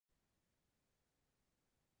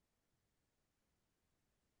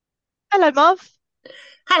Hello, Mum.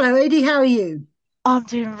 Hello, Eddie. How are you? I'm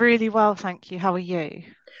doing really well, thank you. How are you?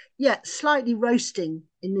 Yeah, slightly roasting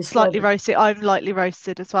in this Slightly weather. roasted. I'm lightly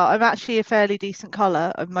roasted as well. I'm actually a fairly decent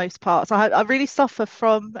colour of most parts. I really suffer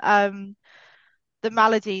from the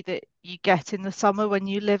malady that you get in the summer when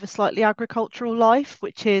you live a slightly agricultural life,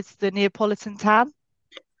 which is the Neapolitan tan.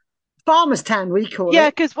 Farmer's tan, we call Yeah, it.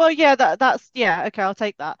 because yeah, that's yeah, okay, I'll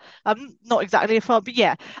take that. Not exactly a farm, but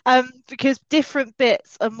yeah, because different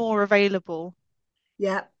bits are more available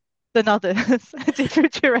Yeah. than others,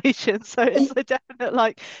 different durations. So it's Y- a definite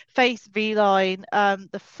like face V line,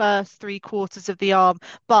 the first three quarters of the arm,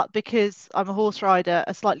 but because I'm a horse rider,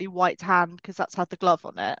 a slightly white hand because that's had the glove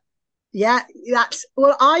on it. Yeah, that's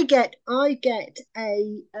well, I get a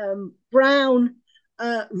brown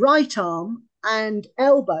right arm and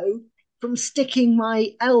elbow from sticking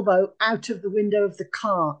my elbow out of the window of the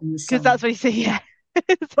car in the Because summer. that's what you see, yeah.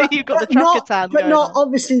 So But you've got the but trucker not tan but going not on.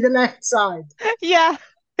 obviously the left side. Yeah.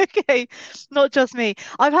 Okay. Not just me.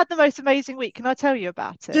 I've had the most amazing week. Can I tell you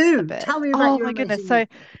about it a Do bit? tell me about Oh your my goodness. amazing So week.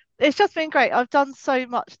 it's just been great. I've done so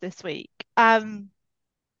much this week. I've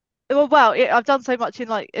done so much in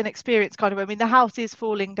like an experience kind of way. I mean, the house is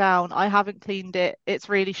falling down. I haven't cleaned it. It's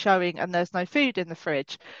really showing, and there's no food in the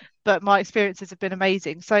fridge. But my experiences have been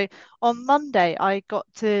amazing. So on Monday, I got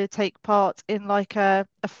to take part in like a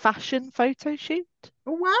fashion photo shoot.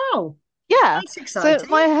 Oh, wow, Yeah. that's So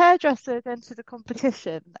my exciting. hairdresser had entered a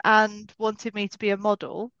competition and wanted me to be a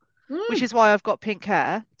model, which Mm, is why I've got pink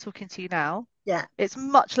hair, talking to you now. yeah, It's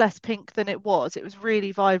much less pink than it was. It was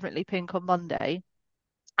really vibrantly pink on Monday.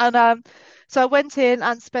 And so I went in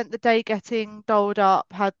and spent the day getting dolled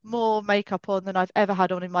up, had more makeup on than I've ever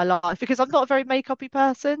had on in my life because I'm not a very makeup-y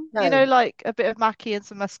person, no, like a bit of Mackie and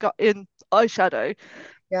some mascara in eyeshadow,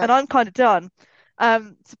 yeah. and I'm kind of done.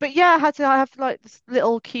 But yeah, I have like this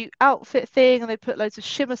little cute outfit thing, and they put loads of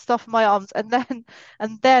shimmer stuff on my arms, and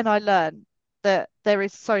then I learned that there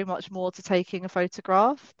is so much more to taking a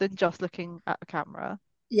photograph than just looking at the camera.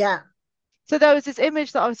 Yeah, So there was this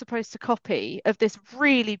image that I was supposed to copy of this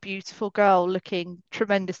really beautiful girl looking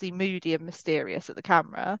tremendously moody and mysterious at the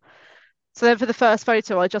camera. So then for the first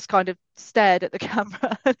photo, I just kind of stared at the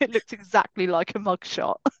camera and it looked exactly like a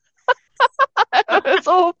mugshot. It was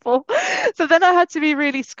awful. So then I had to be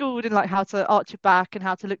really schooled in like how to arch your back and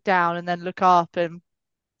how to look down and then look up and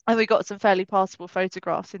we got some fairly passable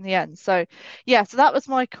photographs in the end. So yeah, so that was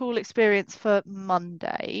my cool experience for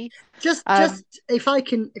Monday. just Um if I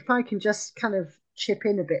can just kind of chip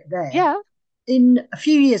in a bit there. yeah. In a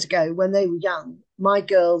few years ago, when they were young, my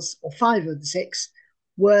girls, or five of the six,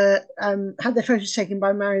 were had their photos taken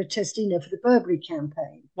by Mario Testino for the Burberry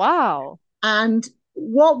campaign. Wow. And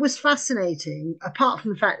what was fascinating, apart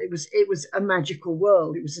from the fact it was a magical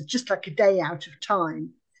world, it was just like a day out of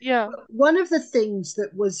time. Yeah. One of the things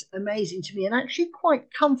that was amazing to me and actually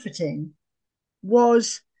quite comforting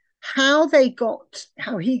was how he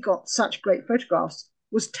got such great photographs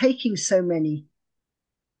was taking so many.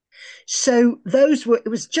 So those were, it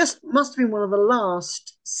was just, must have been one of the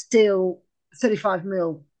last still 35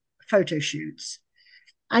 mil photo shoots.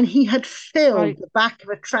 And he had filled Right. the back of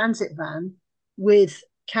a transit van with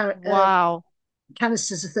Wow.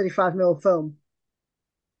 canisters of 35 mil film.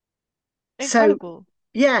 So, Incredible.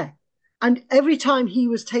 yeah. And every time he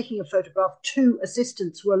was taking a photograph, two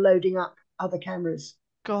assistants were loading up other cameras.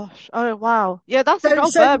 Gosh. Oh, wow. Yeah, that's So, incredible.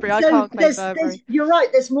 so, Burberry. I so can't claim Burberry. you're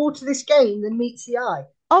right. There's more to this game than meets the eye.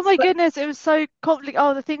 Oh my But goodness, it was so complicated.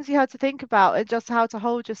 Oh, the things you had to think about and just how to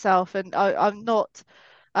hold yourself. And I'm not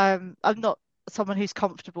someone who's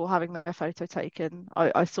comfortable having their photo taken.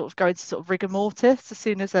 I sort of go into sort of rigor mortis as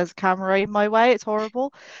soon as there's a camera in my way. It's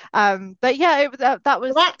horrible. But yeah, that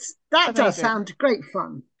was that does amazing. sound great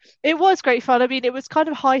fun. It was great fun. I mean, it was kind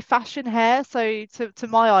of high fashion hair, so to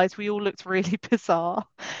my eyes, we all looked really bizarre.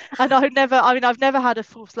 And I've never had a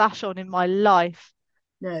full slash on in my life.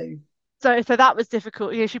 No. So that was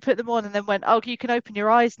difficult. She put them on and then went, "Oh, you can open your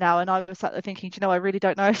eyes now." And I was sat there thinking, "Do you know, I really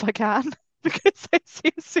don't know if I can because it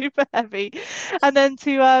seems super heavy." And then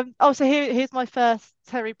so here's my first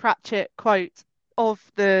Terry Pratchett quote of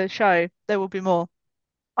the show. There will be more.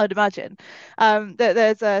 I'd imagine.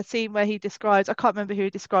 There's a scene where he describes, I can't remember who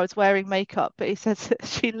he describes wearing makeup, but he says that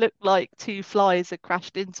she looked like two flies had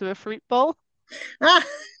crashed into a fruit bowl. Ah,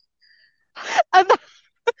 And that,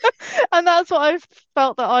 and that's what I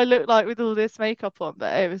felt that I looked like with all this makeup on,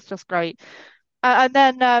 but it was just great. And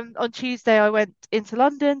then on Tuesday, I went into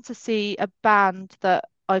London to see a band that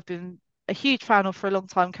I've been a huge fan of for a long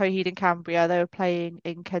time, Coheed and Cambria. They were playing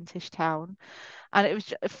in Kentish Town. And it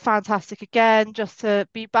was fantastic again just to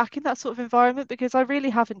be back in that sort of environment because I really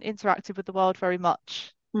haven't interacted with the world very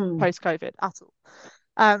much hmm. post-COVID at all.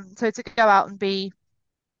 So to go out and be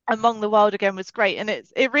among the wild again was great, and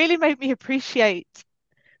it really made me appreciate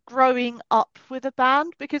growing up with a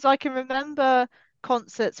band because I can remember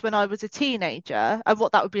concerts when I was a teenager and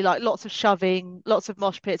what that would be like, lots of shoving, lots of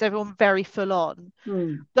mosh pits, everyone very full on.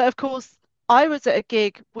 Hmm. But of course, I was at a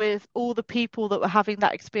gig with all the people that were having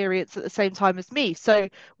that experience at the same time as me. So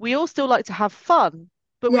we all still like to have fun,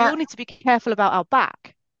 but we Yeah. all need to be careful about our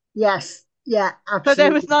back. Yes. Yeah. But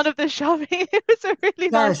there was Absolutely. none of the shoving. It was a really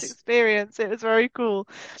nice Yes. experience. It was very cool.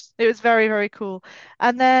 It was very, very cool.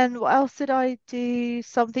 And then what else did I do?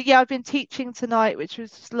 Something. Yeah, I've been teaching tonight, which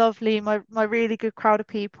was just lovely. My really good crowd of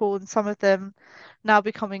people, and some of them now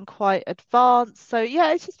becoming quite advanced. So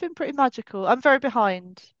yeah, it's just been pretty magical. I'm very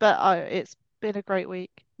behind, but it's been a great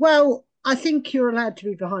week. Well, I think you're allowed to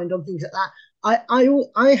be behind on things like that.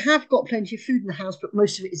 I have got plenty of food in the house, but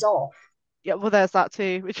most of it is off. Yeah, well, there's that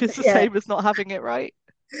too, which is the Yeah. same as not having it right.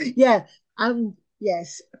 Yeah.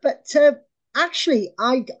 Yes. But actually,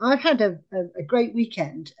 I've had a great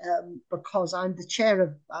weekend because I'm the chair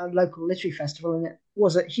of our local literary festival, and it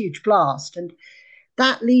was a huge blast. And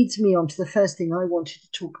that leads me on to the first thing I wanted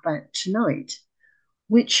to talk about tonight,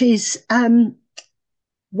 which is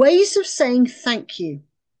ways of saying thank you.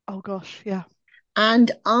 Oh gosh, yeah.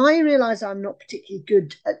 And I realize I'm not particularly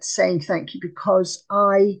good at saying thank you because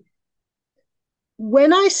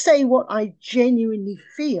when I say what I genuinely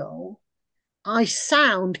feel, I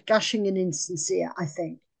sound gushing and insincere, I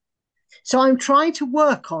think. So I'm trying to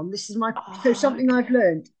work on so Oh, something I've okay.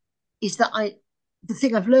 learned is that the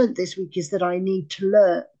thing I've learned this week is that I need to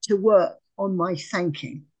learn to work on my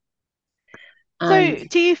thanking. And So,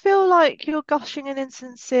 do you feel like you're gushing and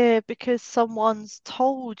insincere because someone's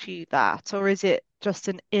told you that, or is it just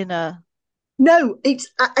an inner? no, it's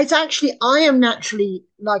actually I am naturally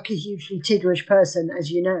like a hugely tiggerish person,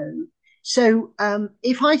 as you know. So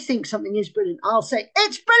if I think something is brilliant, I'll say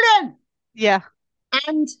it's brilliant, Yeah,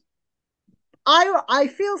 and I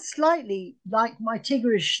feel slightly like my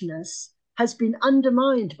tiggerishness has been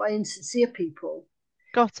undermined by insincere people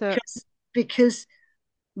got it. because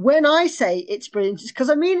when I say it's brilliant, it's because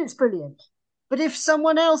I mean it's brilliant. But if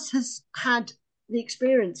someone else has had the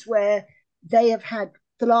experience where they have had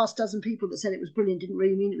the last dozen people that said it was brilliant didn't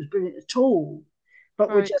really mean it was brilliant at all,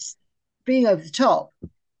 but were Right. just being over the top.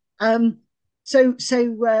 Um, so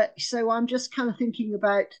I'm just kind of thinking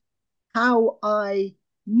about how I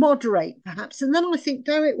moderate, perhaps, and then I think,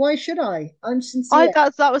 damn it, why should I? I'm I sincere.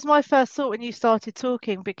 that was my first thought when you started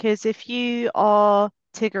talking, because if you are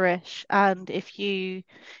Tiggerish and if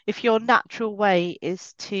your natural way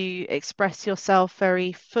is to express yourself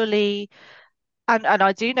very fully, and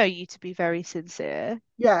I do know you to be very sincere,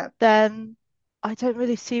 Yeah. then I don't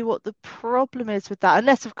really see what the problem is with that,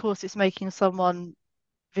 unless of course it's making someone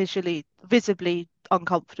visibly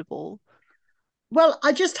uncomfortable. Well,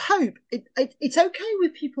 I just hope it's okay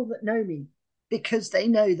with people that know me because they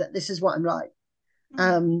know that this is what I'm like. Mm.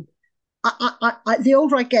 Um, the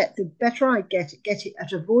older I get, the better I get it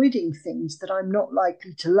at avoiding things that I'm not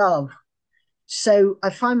likely to love. So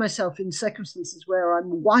I find myself in circumstances where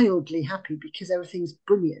I'm wildly happy because everything's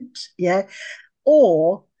brilliant, yeah.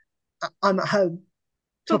 Or I'm at home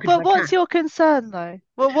But talking to my what's cat. your concern though?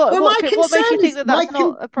 Well, what Well, what my ca- what makes concern you think is that that's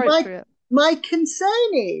not appropriate? my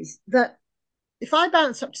concern is that if I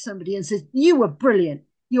bounce up to somebody and says, "You were brilliant.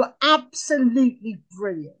 You were absolutely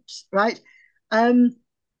brilliant," right? Um,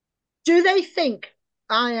 do they think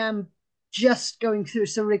I am just going through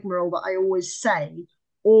some rigmarole that I always say,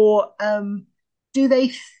 or do they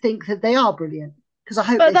think that they are brilliant? Because I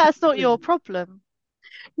hope But they think that's they're not your brilliant. problem.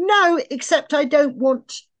 No, except I don't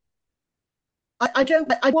want. I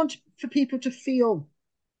don't. I want for people to feel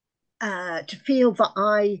that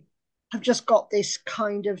I have just got this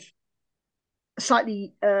kind of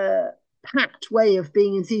slightly packed way of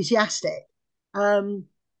being enthusiastic.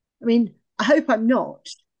 I mean, I hope I'm not,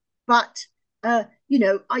 but you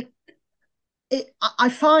know, I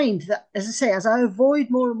find that, as I say, as I avoid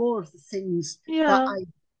more and more of the things that Yeah. I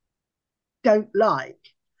don't like.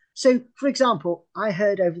 So, for example, I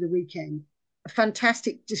heard over the weekend a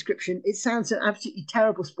fantastic description. It sounds an absolutely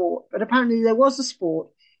terrible sport, but apparently there was a sport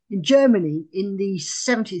in Germany in the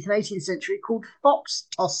 17th and 18th century called fox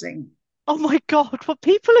tossing. Oh my God, well,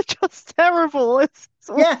 people are just terrible. It's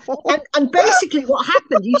Yeah, awful. and basically what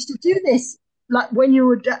happened, you used to do this like when you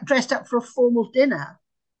were dressed up for a formal dinner.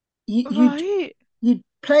 You, you'd Right. you'd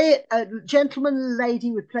play it. A gentleman and a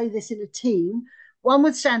lady would play this in a team. One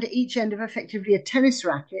would stand at each end of effectively a tennis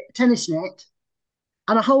racket, a tennis net,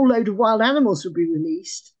 and a whole load of wild animals would be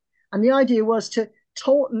released. And the idea was to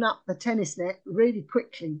tauten up the tennis net really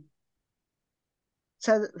quickly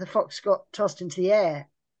so that the fox got tossed into the air.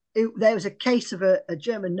 there was a case of a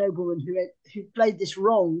German nobleman who played this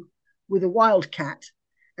wrong with a wildcat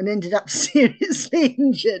and ended up seriously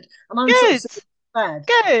injured. And I'm sort of Good, so bad.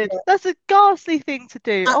 good. Yeah. That's a ghastly thing to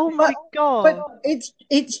do. Uh, Oh but my but God.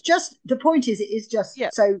 it's just the point is it is just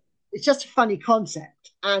Yeah. so it's just a funny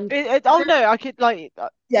concept and Oh no, I could like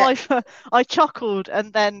yeah, I chuckled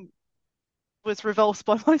and then was revulsed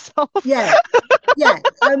by myself. yeah, yeah.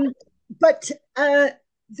 But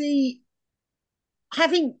the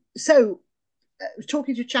having so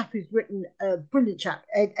talking to a chap who's written a brilliant chap,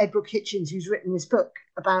 Ed Brooke Hitchens, who's written this book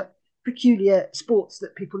about peculiar sports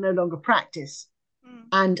that people no longer practice.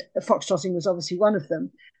 Mm. And fox tossing was obviously one of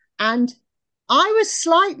them. And I was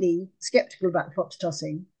slightly skeptical about fox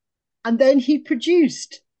tossing. And then he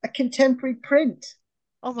produced a contemporary print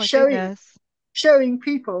Oh my showing goodness. showing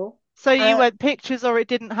people. So you Uh, went pictures or it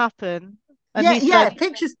didn't happen. And yeah, he yeah, said,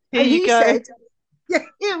 pictures. here And you he go. said, "Yeah,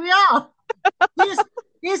 here we are. Here's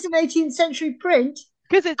here's an 18th century print,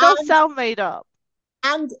 Because it does and sound made up.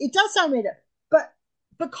 it does sound made up, but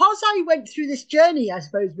because I went through this journey, I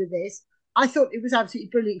suppose, with this, I thought it was absolutely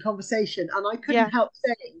brilliant conversation, and I couldn't Yeah. help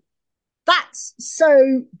saying that's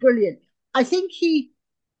so brilliant. I think he,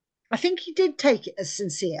 I think he did take it as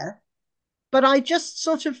sincere, but I just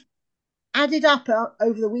sort of added up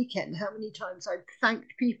over the weekend how many times I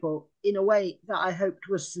thanked people in a way that I hoped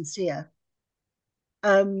was sincere,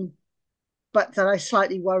 um, but that I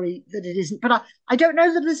slightly worry that it isn't. But I don't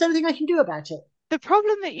know that there's anything I can do about it. The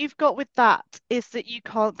problem that you've got with that is that you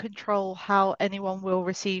can't control how anyone will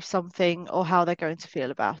receive something or how they're going to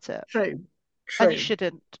feel about it. True, And you true.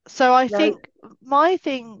 shouldn't. So I No, think my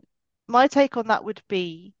thing, my take on that would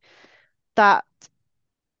be that,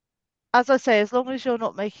 as I say, as long as you're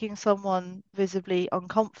not making someone visibly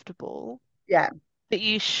uncomfortable, yeah, that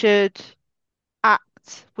you should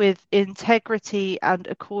act with integrity and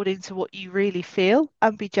according to what you really feel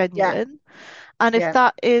and be yeah, genuine. And if yeah,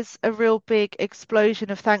 that is a real big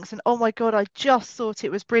explosion of thanks and oh my God, I just thought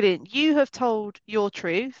it was brilliant, you have told your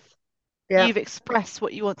truth. yeah, You've expressed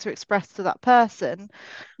what you want to express to that person.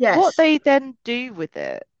 What yes, they then do with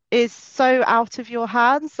it is so out of your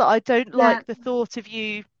hands that I don't yeah. like the thought of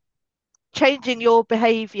you changing your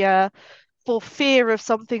behavior for fear of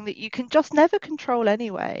something that you can just never control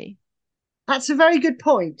anyway. That's a very good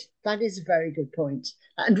point. That is a very good point,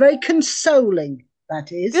 and very consoling.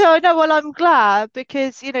 That is. Yeah, I know. Well, I'm glad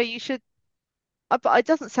because, you should, but it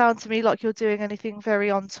doesn't sound to me like you're doing anything very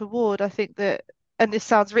untoward. I think that, and this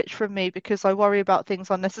sounds rich from me because I worry about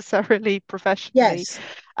things unnecessarily professionally, Yes,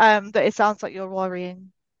 that it sounds like you're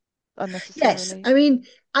worrying yes. unnecessarily. I mean,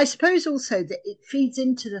 I suppose also that it feeds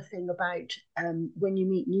into the thing about when you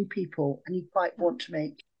meet new people and you quite Yeah, want to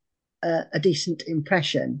make a decent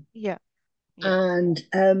impression, yeah, yeah. and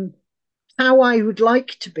how I would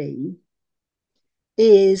like to be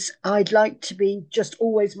is I'd like to be just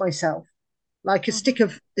always myself, like a stick Hmm.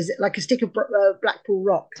 of is it like a stick of Blackpool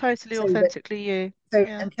rock, Totally so that authentically you. so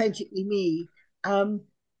Yeah. authentically me. Um,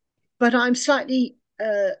 but I'm slightly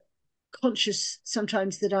conscious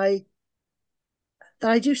sometimes that I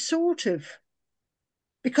do sort of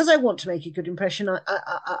because I want to make a good impression.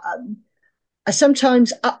 I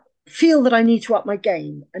sometimes feel that I need to up my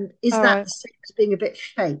game, and is All that right. the same as being a bit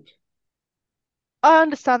fake? I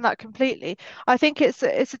understand that completely. I think it's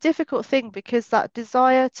a difficult thing because that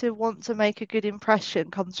desire to want to make a good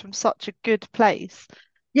impression comes from such a good place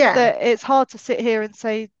Yeah, that it's hard to sit here and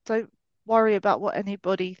say, don't worry about what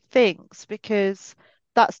anybody thinks because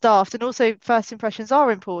that's daft. And also, first impressions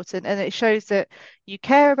are important, and it shows that you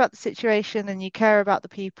care about the situation and you care about the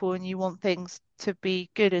people and you want things to be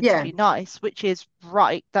good and to yeah, be nice, which is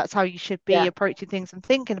right. That's how you should be yeah. approaching things and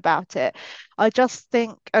thinking about it. I just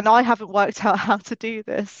think, and I haven't worked out how to do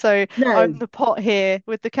this, so I'm No, the pot here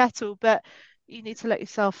with the kettle, but you need to let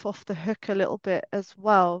yourself off the hook a little bit as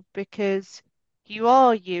well because you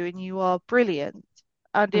are you and you are brilliant.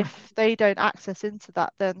 And if they don't access into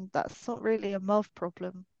that, then that's not really a Mov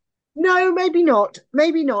problem. no, maybe not,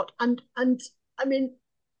 maybe not. And I mean,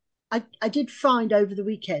 I did find over the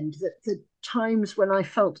weekend that the times when I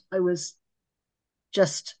felt I was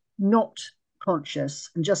just not conscious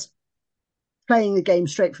and just playing the game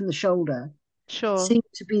straight from the shoulder Sure. seemed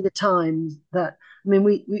to be the times that I mean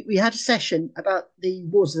we had a session about the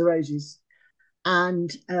Wars of the Roses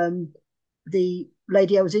and the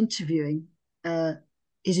lady I was interviewing uh,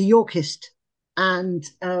 is a Yorkist and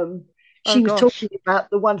Oh she was gosh. talking about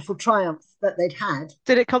the wonderful triumph that they'd had.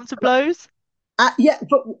 Did it come to blows? Yeah,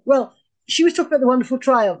 but well, she was talking about the wonderful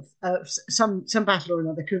triumph of some battle or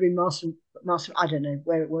another. Could have been Master. I don't know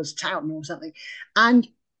where it was, Towton or something. And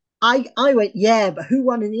I went, yeah, but who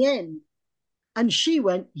won in the end? And she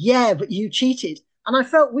went, yeah, but you cheated. And I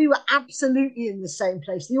felt we were absolutely in the same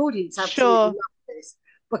place. The audience absolutely Sure. loved this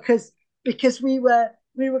because we were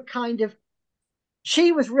kind of,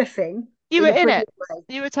 she was riffing You were in a in it. brilliant way.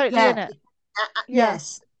 You were totally Yeah, in it. Yeah.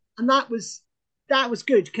 yes, and that was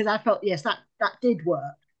good because I felt, yes, that did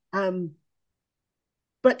work.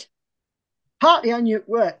 But partly I knew it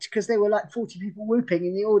worked because there were like 40 people whooping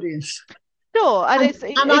in the audience, Sure. And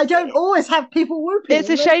and I don't always have people whooping, it's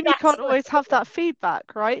a and maybe shame you that's can't why. always have that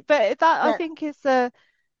feedback, right? But that I Yeah, think is the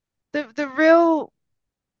real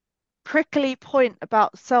prickly point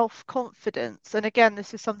about self-confidence. And again,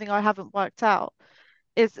 this is something I haven't worked out,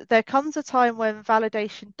 is that there comes a time when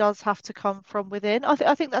validation does have to come from within.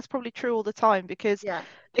 I think that's probably true all the time because yeah,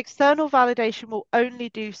 external validation will only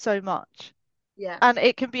do so much. yeah. And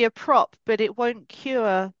it can be a prop, but it won't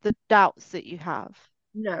cure the doubts that you have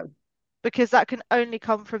No, because that can only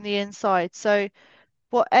come from the inside. So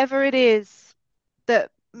whatever it is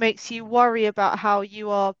that makes you worry about how you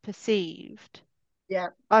are perceived, yeah,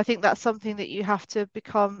 I think that's something that you have to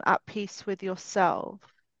become at peace with yourself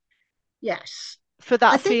yes. for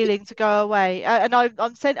I that think feeling to go away. And I'm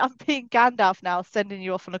being Gandalf now, sending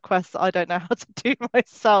you off on a quest that I don't know how to do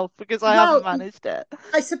myself because I haven't well, managed it.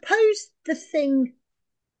 I suppose the thing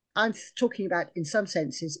I'm talking about in some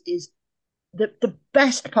senses is the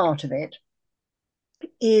best part of it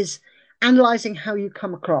is analyzing how you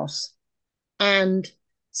come across and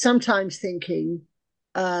sometimes thinking,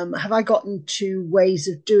 have I gotten to ways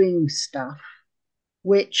of doing stuff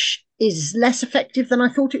which is less effective than I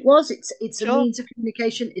thought it was? It's a Sure. means of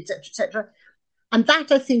communication, etc., etc., and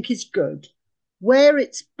that I think is good. Where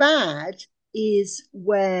it's bad is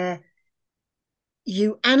where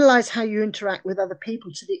you analyze how you interact with other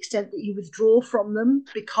people to the extent that you withdraw from them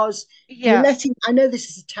because you're Yeah. letting, I know this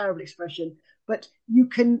is a terrible expression, but you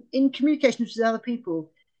can, in communications with other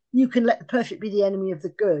people, you can let the perfect be the enemy of the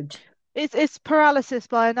good. It's paralysis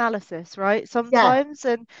by analysis, right? Yeah, Sometimes,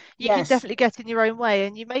 and you can yes, definitely get in your own way.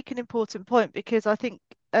 And you make an important point because I think,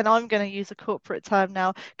 and I'm going to use a corporate term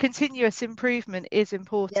now, continuous improvement is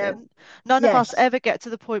yeah, important. None of us yes, ever get to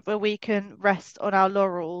the point where we can rest on our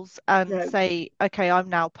laurels and no, say, okay, I'm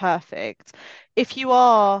now perfect. If you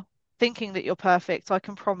are thinking that you're perfect, I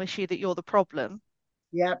can promise you that you're the problem.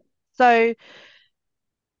 yeah, So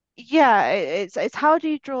yeah, it's how do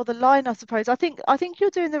you draw the line, I suppose. I think you're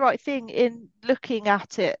doing the right thing in looking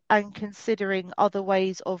at it and considering other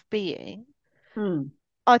ways of being. hmm,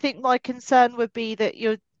 I think my concern would be that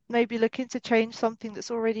you're maybe looking to change something that's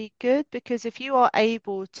already good, because if you are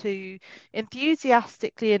able to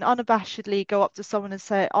enthusiastically and unabashedly go up to someone and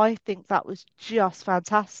say, I think that was just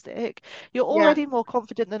fantastic, you're yeah. already more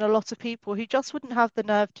confident than a lot of people who just wouldn't have the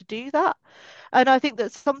nerve to do that. And I think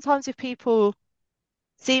that sometimes if people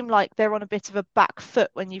seem like they're on a bit of a back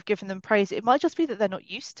foot when you've given them praise, it might just be that they're not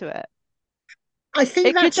used to it. I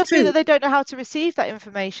think It could that's just be true. that they don't know how to receive that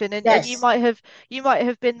information, and Yes, you might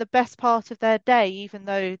have been the best part of their day, even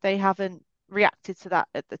though they haven't reacted to that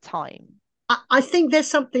at the time. I think there's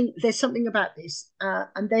something about this,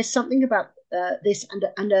 and there's something about this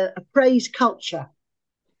and a praise culture.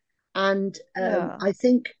 And Yeah. I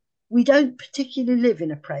think we don't particularly live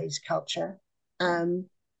in a praise culture. Mm. Um,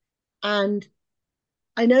 and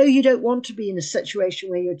I know you don't want to be in a situation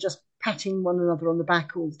where you're just patting one another on the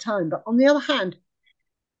back all the time. But on the other hand,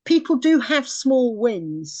 people do have small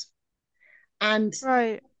wins, and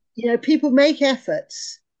Right, people make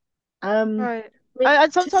efforts. Um, right. I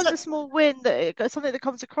And to, sometimes a small win something that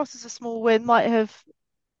comes across as a small win might have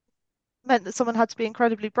meant that someone had to be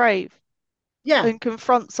incredibly brave yeah, and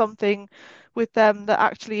confront something with them that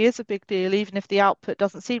actually is a big deal, even if the output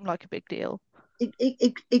doesn't seem like a big deal.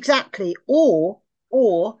 exactly.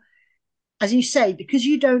 Or as you say, because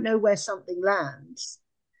you don't know where something lands.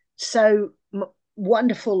 So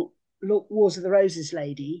wonderful Wars of the Roses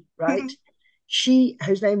lady, right? She,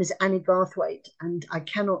 whose name is Annie Garthwaite, and I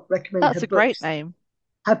cannot recommend That's a great name.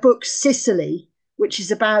 her book Cicely, which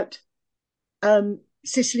is about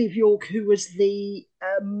Cicely of York, who was the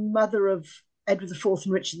mother of Edward IV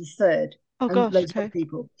and Richard III, Oh and gosh, loads of other okay.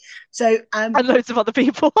 people. So, And loads of other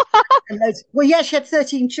people. and loads. Well, yeah, she had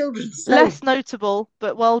 13 children. So, Less notable,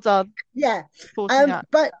 but well done. yeah. Supporting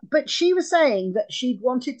act. But she was saying that she'd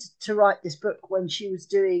wanted to write this book when she was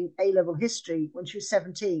doing A level history when she was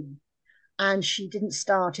 17, and she didn't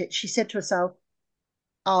start it. She said to herself,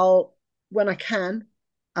 "I'll when I can,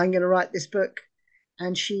 I'm going to write this book,"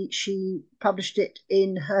 and she published it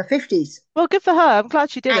in her 50s. Well, good for her. I'm glad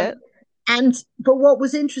she did And it. but what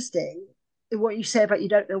was interesting, what you say about you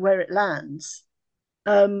don't know where it lands,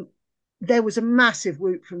 um, there was a massive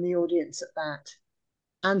whoop from the audience at that,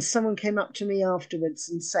 and someone came up to me afterwards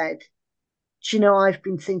and said, Do you know, I've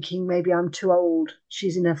been thinking maybe I'm too old.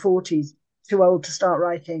 She's in her 40s, too old to start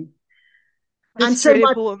writing. This And is really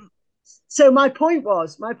important. my point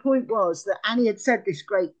was that Annie had said this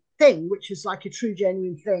great thing, which was like a true,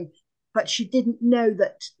 genuine thing, but she didn't know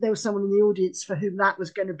that there was someone in the audience for whom that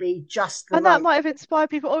was going to be just the And that right might have thing. inspired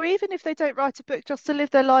people, or even if they don't write a book, just to live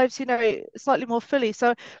their lives, slightly more fully.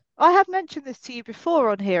 So I have mentioned this to you before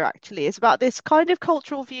on here, actually. It's about this kind of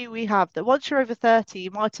cultural view we have that once you're over 30,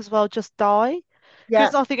 you might as well just die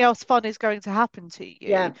because Yeah, nothing else fun is going to happen to you.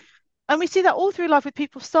 yeah. And we see that all through life with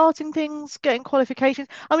people starting things, getting qualifications.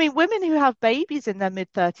 I mean, women who have babies in their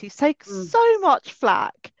mid-30s take Mm. so much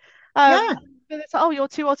flack. Yeah, But it's like, oh, you're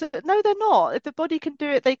too old No, they're not. If the body can do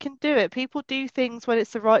it, they can do it. People do things when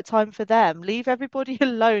it's the right time for them. Leave everybody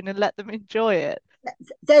alone and let them enjoy it.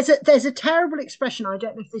 there's a terrible expression. I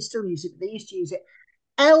don't know if they still use it, but they used to use it.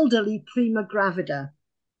 Elderly prima gravida,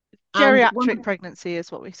 and Geriatric pregnancy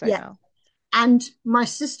is what we say yeah, now. and my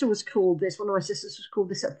sister was called this. One of my sisters was called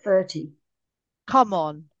this at 30. Come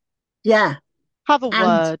on, Yeah, have a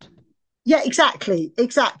and word. yeah, exactly.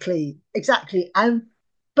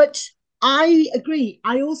 But I agree.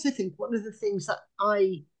 I also think one of the things that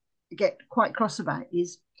I get quite cross about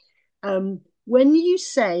is when you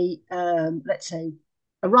say, let's say,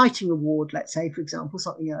 a writing award, let's say, for example,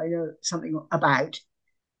 something I know something about,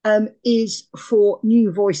 is for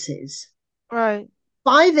new voices. Right.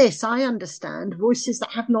 By this, I understand voices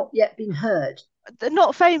that have not yet been heard. They're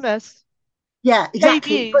not famous. Yeah,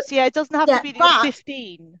 exactly. But Debuts. Yeah, it doesn't have to yeah, be that you're but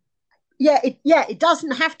 15. it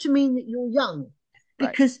doesn't have to mean that you're young,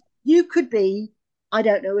 Right. because you could be. I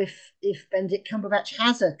don't know if Benedict Cumberbatch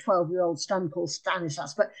has a 12-year-old son called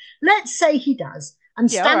Stanislas, but let's say he does, and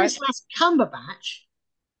Yeah, all right. Stanislas Cumberbatch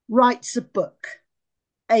writes a book,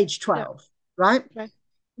 age Yeah. 12, right? Okay.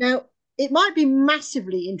 Now, it might be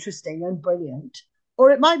massively interesting and brilliant,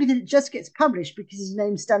 or it might be that it just gets published because his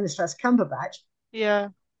name's Stanislas Cumberbatch, Yeah.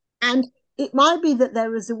 and it might be that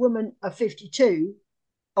there is a woman of 52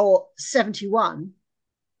 or 71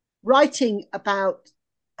 writing about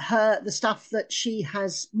the stuff that she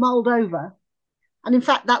has mulled over. And in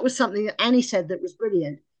fact, that was something that Annie said that was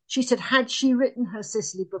brilliant. She said, had she written her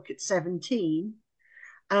Sicily book at 17,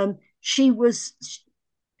 she was,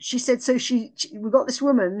 she said, so we've got this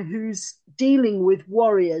woman who's dealing with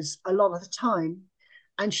warriors a lot of the time.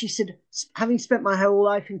 And she said, having spent my whole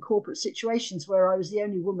life in corporate situations where I was the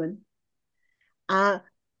only woman, uh,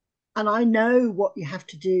 and I know what you have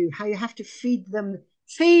to do, how you have to feed them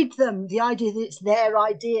the idea that it's their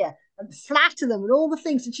idea and flatter them and all the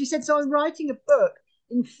things. And she said, so I'm writing a book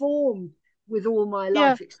informed with all my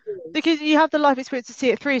Yeah. life experience. Because you have the life experience to see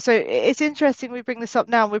it through. So it's interesting we bring this up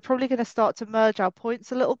now. And we're probably going to start to merge our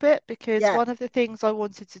points a little bit because Yeah, one of the things I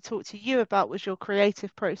wanted to talk to you about was your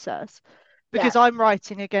creative process. yeah, Because I'm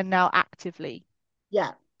writing again now actively.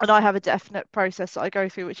 yeah. And I have a definite process that I go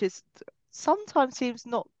through, which is sometimes seems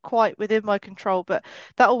not quite within my control, but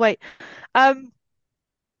that'll wait. Um,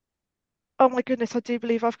 oh my goodness, I do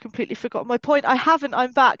believe I've completely forgotten my point. I haven't,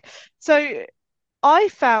 I'm back. So I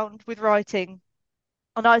found with writing,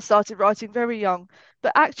 and I started writing very young,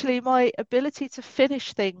 but actually my ability to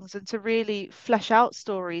finish things and to really flesh out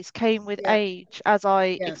stories came with Yeah, age as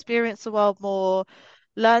I yeah, experienced the world more,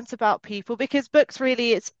 learnt about people, because books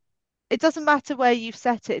really it doesn't matter where you've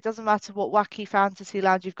set it, it doesn't matter what wacky fantasy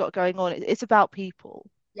land you've got going on. It's about people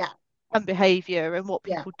yeah, and behavior and what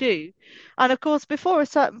yeah. people do. And of course, before a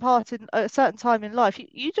certain part in a certain time in life,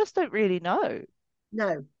 you just don't really know.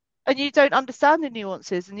 No, And you don't understand the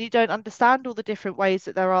nuances and you don't understand all the different ways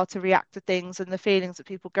that there are to react to things and the feelings that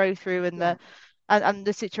people go through and yeah, and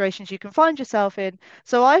the situations you can find yourself in.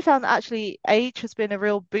 So I found that actually age has been a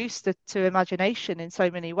real booster to imagination in so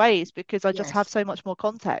many ways because I just have yes, so much more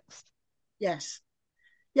context. yes,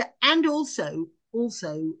 yeah. And also,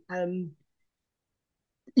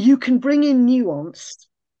 you can bring in nuance,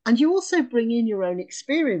 and you also bring in your own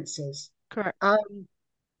experiences. Correct.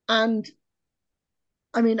 And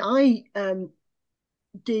I mean, I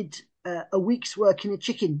did a week's work in a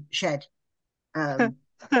chicken shed um,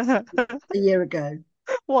 a year ago.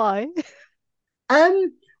 Why?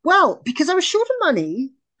 Um, well, because I was short of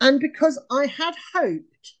money, and because I had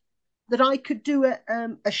hoped that I could do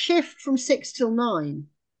a shift from 6 till 9,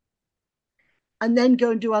 and then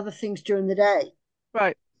go and do other things during the day.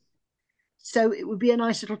 Right. So it would be a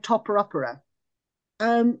nice little topper opera.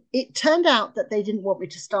 It turned out that they didn't want me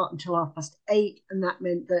to start until 8:30, and that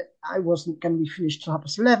meant that I wasn't going to be finished till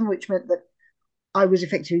 11:30, which meant that I was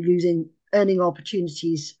effectively losing earning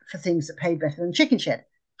opportunities for things that paid better than chicken shed.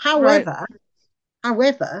 Right.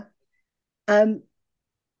 However, um,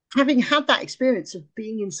 having had that experience of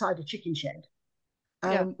being inside a chicken shed,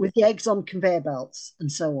 Yeah, with the eggs on conveyor belts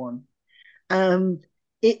and so on. Um,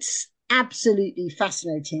 it's absolutely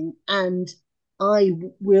fascinating, and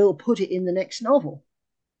will put it in the next novel.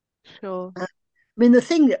 sure. I mean, the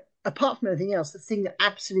thing that, apart from everything else, the thing that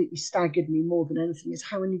absolutely staggered me more than anything is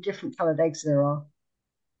how many different coloured eggs there are.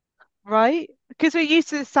 Right? Because we're used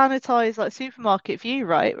to the sanitized like supermarket view,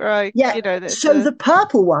 right? Right. Yeah, You know, that's so the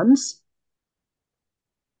purple ones,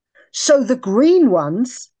 so the green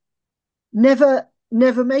ones never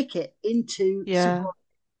make it into yeah. supermarket.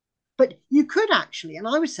 But you could actually, and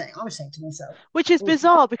I was saying to myself, Which is well,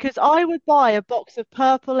 bizarre because I would buy a box of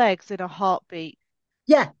purple eggs in a heartbeat.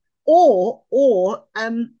 yeah, or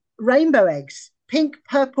rainbow eggs, pink,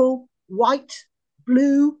 purple, white,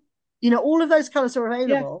 blue, all of those colors are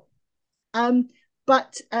Yeah. available. Um,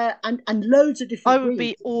 but and loads of I different would breeds.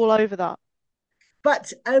 be all over that.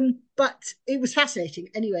 But it was fascinating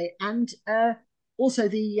anyway, and also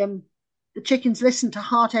the chickens listen to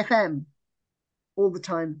Heart FM all the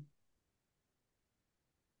time,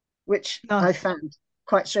 which I Nice. found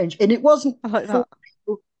quite strange. And it wasn't I like for that.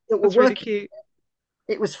 people that were That's really working. cute.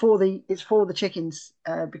 It's for the chickens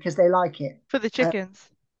because they like it. For the Uh,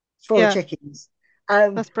 chickens. for the Yeah, chickens.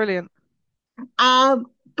 Um, that's brilliant. um,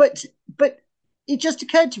 but but it just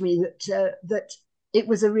occurred to me that it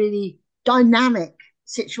was a really dynamic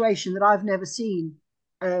situation that I've never seen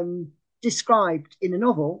described in a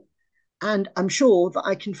novel, and I'm sure that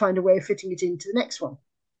I can find a way of fitting it into the next one.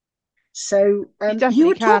 So You you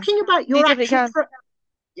definitely were can. talking about You your definitely can.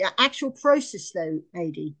 actual process, though,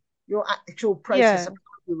 Adi. Your actual process Yeah. of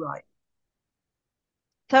how you write.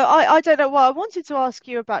 So I don't know why I wanted to ask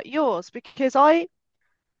you about yours because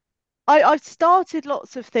I've started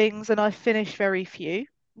lots of things and I've finished very few.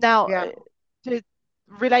 Now, Yeah, to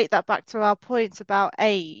relate that back to our point about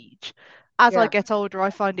age, as I yeah, get older, I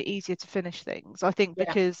find it easier to finish things. I think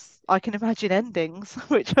yeah. because I can imagine endings,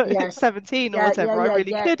 which at Yes. 17 or Yeah, yeah, whatever, I yeah,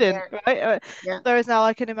 really yeah, couldn't, yeah, right? yeah, Whereas now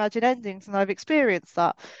I can imagine endings and I've experienced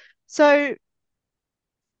that. So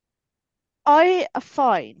I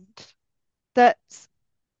find that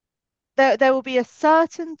there will be a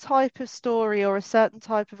certain type of story or a certain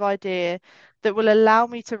type of idea that will allow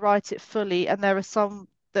me to write it fully, and there are some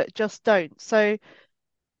that just don't. So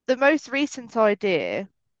the most recent idea,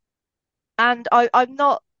 and I'm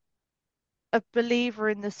not a believer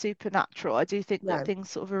in the supernatural. I do think that no,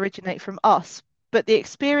 things sort of originate from us, but the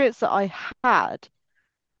experience that I had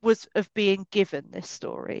was of being given this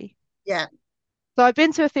story. yeah, So I've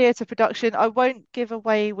been to a theatre production. I won't give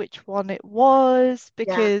away which one it was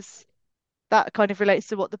yeah, because that kind of relates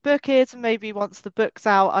to what the book is, and maybe once the book's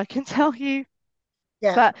out, I can tell you.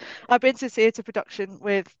 yeah. But I've been to theatre production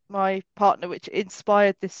with my partner, which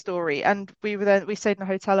inspired this story, and we stayed in a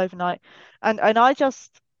hotel overnight, and I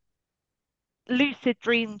just lucid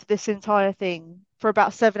dreamed this entire thing for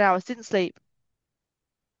about 7 hours, didn't sleep,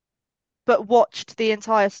 but watched the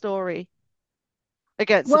entire story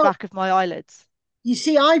against the Well, back of my eyelids. you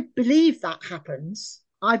see, I believe that happens.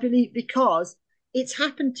 I believe because it's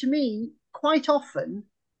happened to me quite often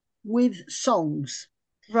with songs.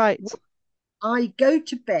 Right, I go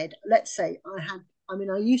to bed, let's say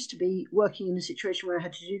I used to be working in a situation where I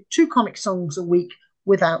had to do two comic songs a week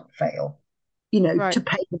without fail, right, to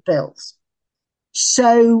pay the bills.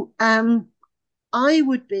 So I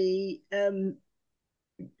would be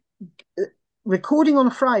recording on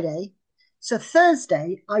a Friday. So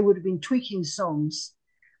Thursday, I would have been tweaking songs,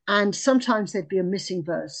 and sometimes there'd be a missing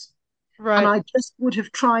verse. And right, I just would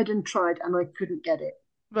have tried and tried, and I couldn't get it.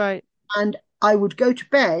 right. And I would go to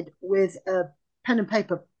bed with a pen and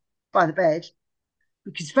paper by the bed,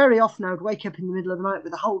 because very often I would wake up in the middle of the night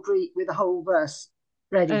with a whole verse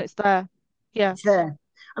And ready. it's there. Yeah, It's there.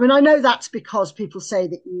 I mean, I know that's because people say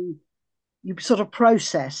that you sort of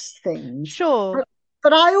process things, sure. but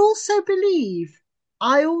but I also believe.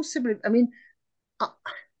 I mean, uh,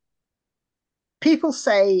 people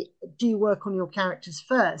say, "Do you work on your characters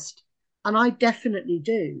first?" And I definitely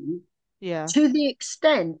do, Yeah. to the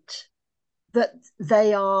extent that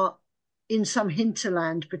they are in some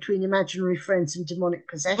hinterland between imaginary friends and demonic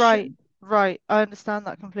Right, possession. right. I understand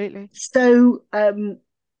that completely. So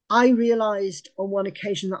I realized on one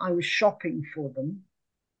occasion that I was shopping for them,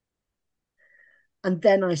 and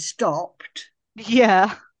then I stopped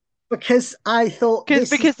Yeah. because I thought Because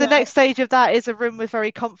this is because the where, next stage of that is a room with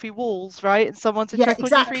very comfy walls, right? And someone to yeah, check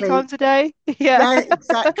on you three exactly. times a day. Yeah. Yeah,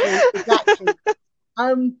 exactly, exactly.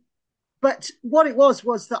 Um, but what it was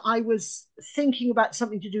that I was thinking about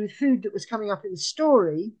something to do with food that was coming up in the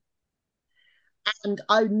story, and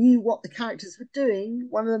I knew what the characters were doing.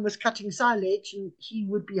 One of them was cutting silage, and he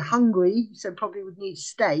would be hungry, so probably would need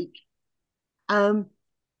steak. Um,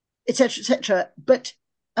 etc., etc. But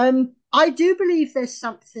I do believe there's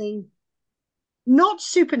something not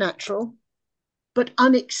supernatural but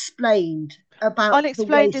unexplained about the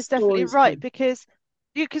way Unexplained is definitely stories right come.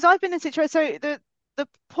 because I've been in a situation. So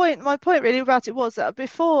my point really about it was that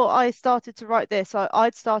before I started to write this,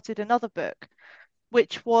 I'd started another book,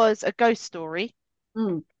 which was a ghost story,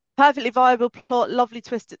 Mm, perfectly viable plot, lovely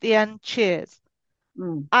twist at the end. Cheers.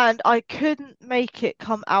 mm, And I couldn't make it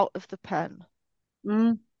come out of the pen.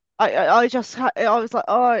 mm, I just I was like,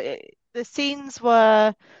 the scenes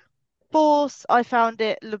were forced. I found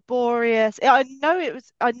it laborious. I know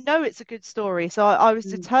it's a good story, so I was mm,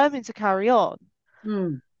 determined to carry on.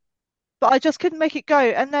 mm, But I just couldn't make it go.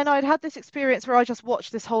 And then I'd had this experience where I just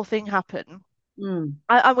watched this whole thing happen. mm.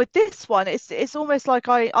 And with this one, it's almost like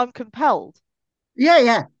I'm compelled. Yeah,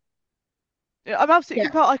 yeah, I'm absolutely yeah,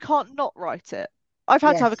 compelled. I can't not write it. I've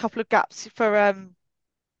had to have a yes, couple of gaps for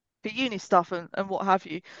uni stuff and what have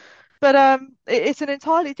you. But it's an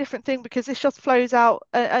entirely different thing because this just flows out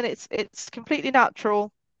and it's completely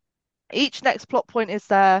natural. Each next plot point is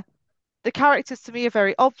there. The characters to me are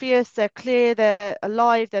very obvious. They're clear. They're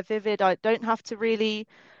alive. They're vivid. I don't have to really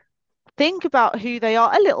think about who they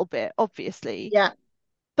are a little bit, obviously, yeah.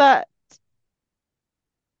 but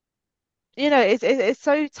it's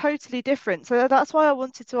so totally different. So that's why I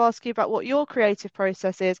wanted to ask you about what your creative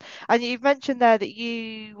process is. And you've mentioned there that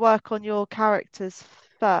you work on your characters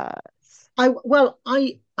first. I work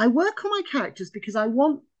on my characters because I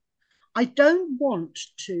don't want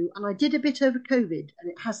to, and I did a bit over COVID,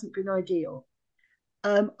 and it hasn't been ideal.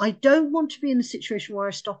 I don't want to be in a situation where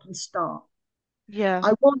I stop and start. Yeah,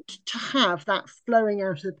 I want to have that flowing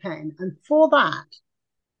out of the pen, and for that,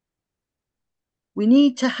 we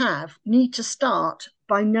need to start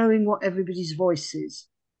by knowing what everybody's voice is,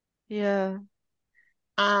 yeah,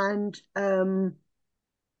 and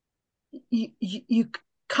you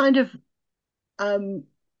kind of um,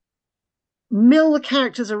 mill the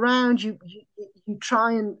characters around. You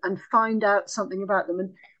try and find out something about them,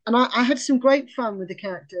 and I had some great fun with the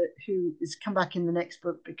character who is come back in the next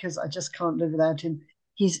book because I just can't live without him.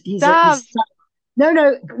 Dav. He's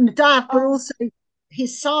no Dav, but Oh, also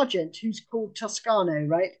his sergeant who's called Toscano,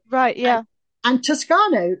 right? right, And yeah, and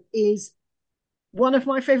Toscano is one of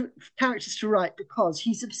my favorite characters to write because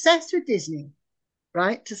he's obsessed with Disney,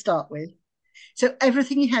 right? To start with, so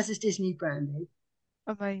everything he has is Disney branded.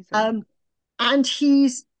 amazing. Um, and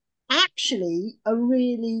he's actually a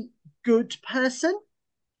really good person,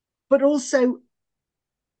 but also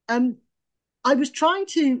um, I was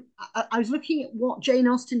looking at what Jane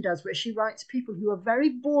Austen does, where she writes people who are very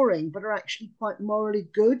boring but are actually quite morally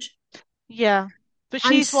good. Yeah, but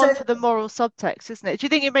And she's so, one for the moral subtext, isn't it? Do you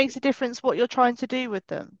think it makes a difference what you're trying to do with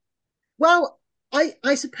them? well,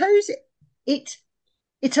 I suppose it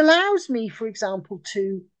it allows me, for example,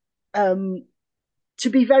 um, to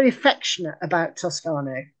be very affectionate about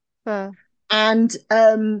Toscano, Fair. and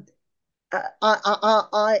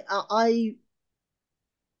I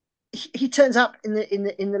he turns up in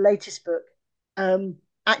the latest book,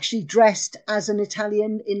 actually dressed as an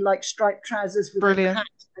Italian in like striped trousers with a Brilliant. hat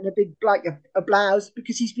and a big like a blouse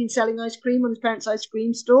because he's been selling ice cream on his parents' ice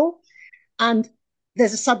cream store, and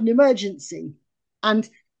there's a sudden emergency, and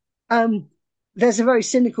um, there's a very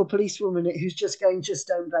cynical policewoman who's just going, just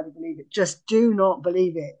don't bloody believe it, just do not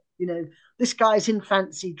believe it. This guy's in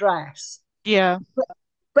fancy dress, Yeah.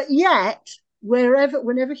 but yet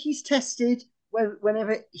whenever he's tested,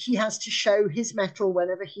 whenever he has to show his mettle,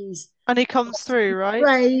 whenever he's And he comes through, right?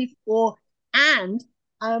 brave, or and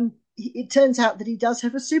it turns out that he does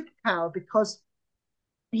have a superpower because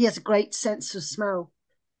he has a great sense of smell,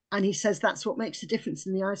 and he says that's what makes a difference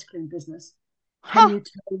in the ice cream business. Can Ha! you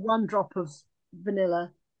tell one drop of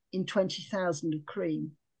vanilla in 20,000 of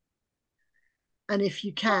cream? And if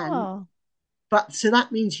you can, Oh, but so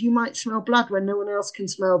that means you might smell blood when no one else can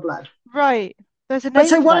smell blood. right. There's a But name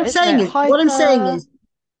so for that, isn't it? Hyper.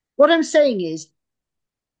 what I'm saying is,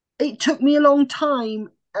 it took me a long time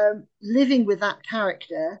living with that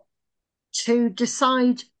character to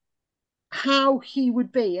decide how he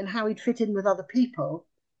would be and how he'd fit in with other people.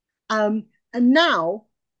 And now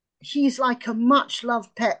he's like a much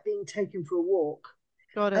loved pet being taken for a walk.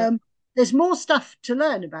 Got it. Um, there's more stuff to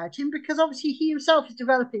learn about him because obviously he himself is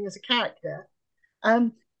developing as a character.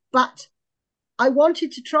 Um, but I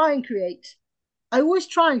wanted to try and create. I always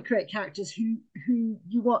try and create characters who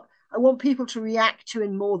you want. I want people to react to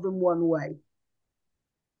in more than one way.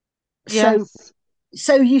 So Yes.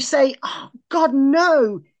 so you say, "Oh God,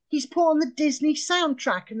 no! He's put on the Disney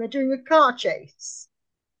soundtrack and they're doing a car chase."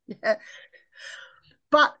 Yeah.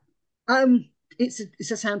 But it's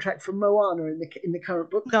a soundtrack from Moana in the current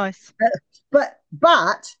book. Nice. But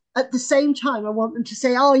at the same time, I want them to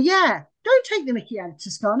say, "Oh yeah, don't take the Mickey out of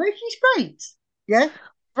Toscano. He's great." Yeah.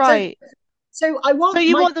 So Right. so I So want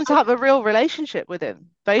you my want them to have a real relationship with him,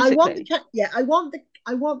 I want basically.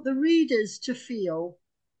 I want the readers to feel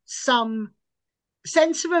some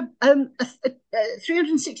sense of a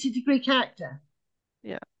 360-degree character.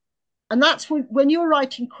 Yeah. And that's when you're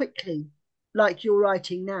writing quickly, like you're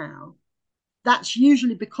writing now, that's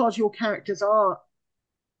usually because your characters are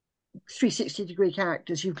 360-degree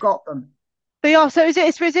characters. You've got them. But yeah, so it's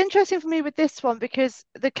interesting for me with this one because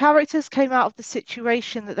the characters came out of the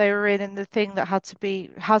situation that they were in and the thing that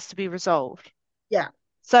has to be resolved. Yeah,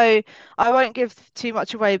 So I won't give too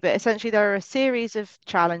much away, but essentially there are a series of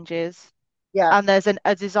challenges yeah, and there's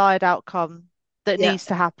a desired outcome that yeah, needs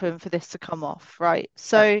to happen for this to come off, right?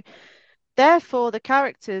 yeah, So therefore the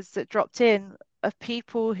characters that dropped in are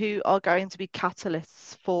people who are going to be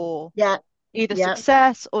catalysts for yeah, either yeah,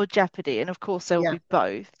 success or jeopardy, and of course there will yeah, be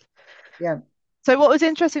both. yeah, So what was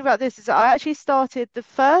interesting about this is that I actually started the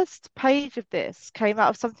first page of this came out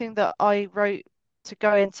of something that I wrote to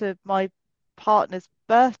go into my partner's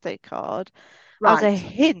birthday card as a right,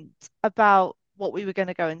 hint about what we were going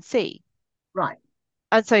to go and see. right,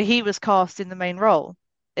 And so he was cast in the main role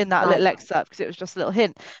in that right, little excerpt because it was just a little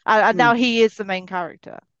hint. And now mm, he is the main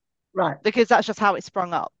character right, because that's just how it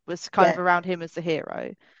sprung up, was kind of yeah. around him as the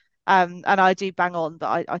hero. And I do bang on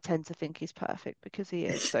that I tend to think he's perfect because he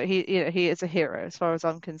is. So he is a hero as far as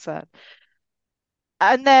I'm concerned.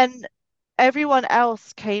 And then everyone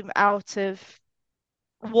else came out of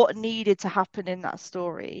what needed to happen in that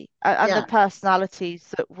story and the Yeah, personalities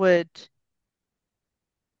that would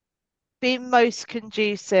be most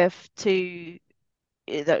conducive to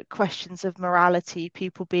the questions of morality,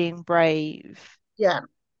 people being brave, yeah,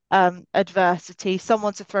 adversity,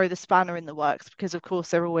 someone to throw the spanner in the works, because of course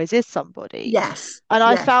there always is somebody. yes, And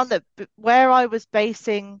I yes, found that where I was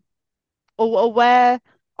basing or where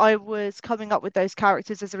I was coming up with those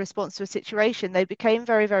characters as a response to a situation, they became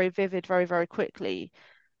very, very vivid very, very quickly.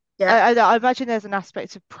 yeah, I imagine there's an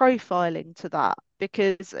aspect of profiling to that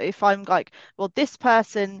because if I'm like, well, this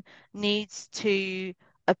person needs to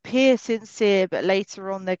appear sincere, but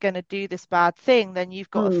later on they're going to do this bad thing, then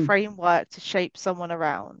you've got a mm, framework to shape someone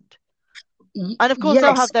around. And of course,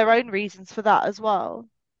 they'll yes. have their own reasons for that as well.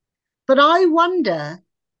 But I wonder,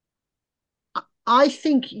 I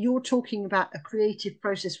think you're talking about a creative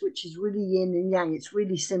process which is really yin and yang. It's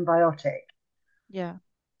really symbiotic. Yeah.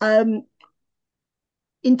 Um,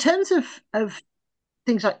 in terms of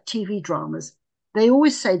things like TV dramas, they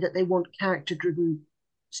always say that they want character-driven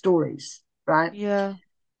stories, right? Yeah.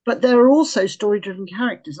 But there are also story-driven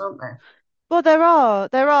characters, aren't there? Well, there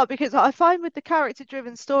are, because I find with the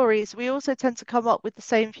character-driven stories, we also tend to come up with the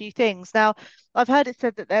same few things. Now, I've heard it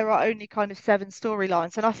said that there are only kind of seven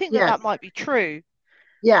storylines, and I think that Yeah, that might be true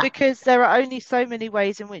yeah, because there are only so many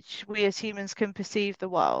ways in which we as humans can perceive the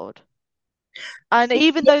world. And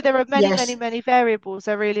even yeah, though there are many, many, yes. many variables,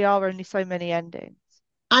 there really are only so many endings.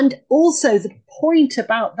 And also the point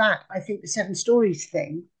about that, I think the seven stories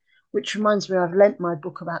thing, which reminds me, I've lent my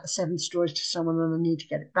book about the seven stories to someone and I need to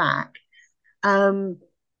get it back. Um,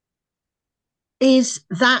 is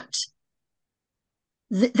that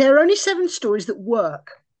there are only seven stories that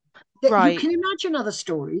work. That you Right. can imagine other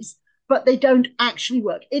stories, but they don't actually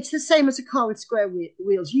work. It's the same as a car with square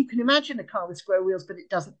wheels. You can imagine a car with square wheels, but it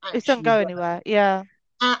doesn't It doesn't actually go work. anywhere. Yeah.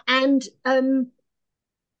 And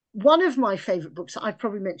one of my favorite books that I've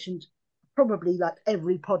probably mentioned, probably like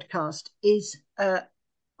every podcast, is a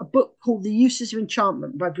book called The Uses of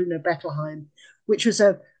Enchantment by Bruno Bettelheim, which was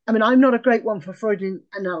I mean, I'm not a great one for Freudian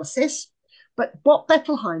analysis, but what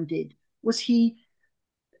Bettelheim did was he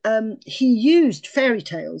used fairy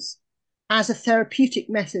tales as a therapeutic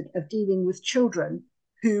method of dealing with children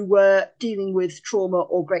who were dealing with trauma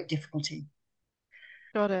or great difficulty.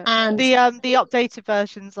 Got it. And The updated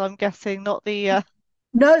versions, I'm guessing, not the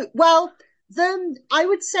no, well, then I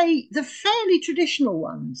would say the fairly traditional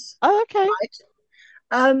ones, Oh, okay. right?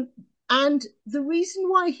 Um, and the reason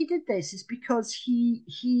why he did this is because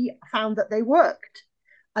he found that they worked.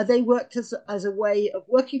 They worked as a way of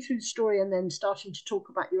working through the story and then starting to talk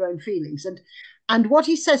about your own feelings. And what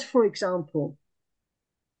he says, for example,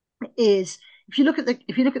 is if you look at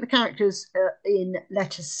the characters in,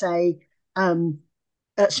 let us say, um,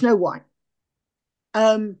 Snow White,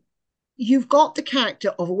 um, you've got the character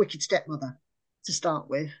of a wicked stepmother to start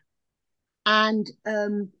with, and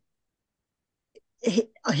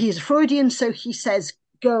he's a Freudian, so he says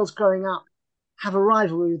girls growing up have a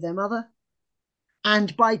rivalry with their mother,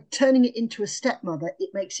 and by turning it into a stepmother,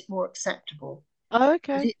 it makes it more acceptable. Oh,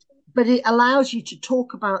 But okay. it, but it allows you to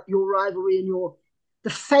talk about your rivalry and your the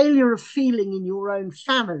failure of feeling in your own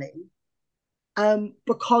family,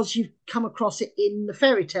 because you've come across it in the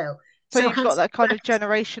fairy tale. So So you've got Hansel that and kind of Gretel,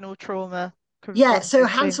 generational trauma yeah, so confronting.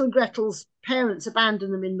 Hansel and Gretel's parents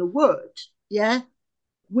abandon them in the wood, yeah,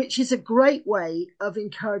 which is a great way of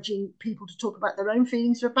encouraging people to talk about their own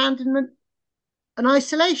feelings of abandonment and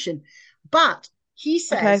isolation. But he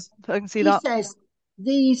Okay, says, I can see he that. says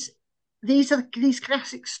these these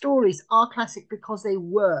classic stories are classic because they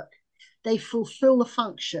work, they fulfill a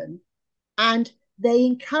function, and they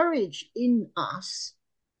encourage in us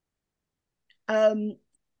um,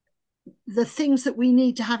 the things that we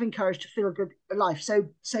need to have encouraged to feel a good life. So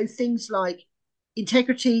things like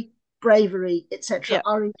integrity, bravery, etc., Yeah.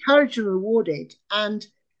 are encouraged and rewarded. And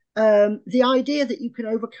the idea that you can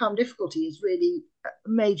overcome difficulty is really a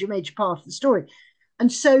major part of the story.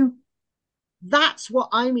 And so that's what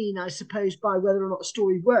I mean, I suppose, by whether or not a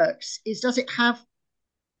story works. Is does it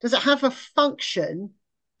have a function?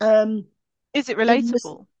 Um, Is it in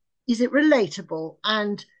this, relatable? is it relatable,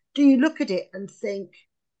 and do you look at it and think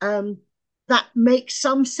um, that makes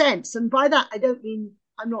some sense? And by that I don't mean,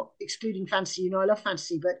 I'm not excluding fantasy, I love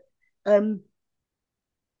fantasy, but um,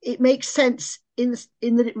 it makes sense in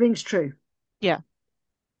that it rings true. Yeah.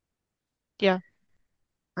 Yeah.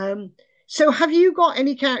 um, so have you got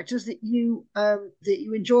any characters that you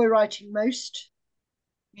enjoy writing most?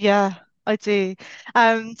 Yeah, I do.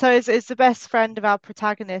 So it's the best friend of our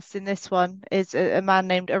protagonist in this one is a man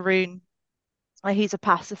named Arun. He's a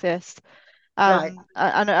pacifist, Right.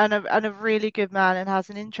 and a really good man, and has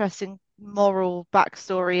an interesting moral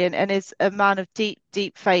backstory, and is a man of deep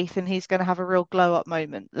faith, and he's going to have a real glow up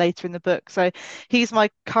moment later in the book. So he's my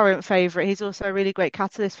current favorite. He's also a really great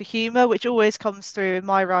catalyst for humor, which always comes through in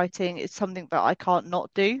my writing. It's something that I can't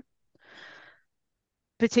not do,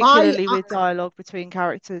 I particularly with dialogue between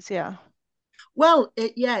characters. Yeah. Well,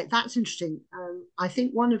 yeah, that's interesting. I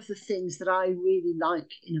think one of the things that I really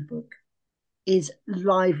like in a book is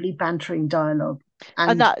lively bantering dialogue.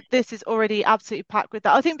 And And that this is already absolutely packed with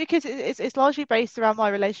that. I think because it's largely based around my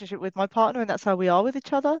relationship with my partner, and that's how we are with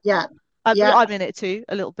each other. yeah, But yeah, I'm in it too,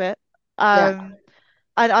 a little bit. yeah,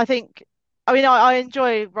 And I think, I mean, I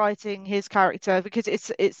enjoy writing his character because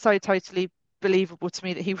it's so totally believable to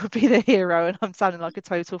me that he would be the hero, and I'm sounding like a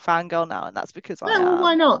total fangirl now, and that's because I no, well,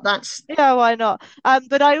 why am. not? That's, Yeah, why not?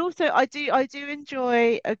 But I do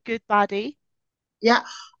enjoy a good baddie. yeah.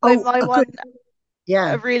 So Oh, my a good, one,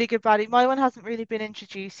 yeah, a really good baddie. My one hasn't really been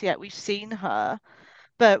introduced yet. We've seen her.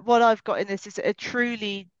 But what I've got in this is a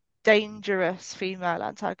truly dangerous female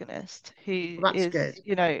antagonist who well, that's good.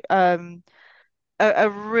 is, a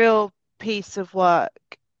real piece of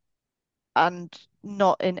work and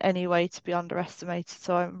not in any way to be underestimated.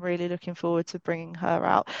 So I'm really looking forward to bringing her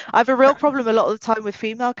out. I have a real problem a lot of the time with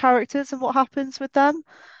female characters and what happens with them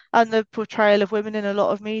and the portrayal of women in a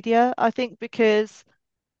lot of media. I think because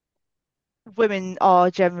women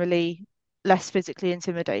are generally less physically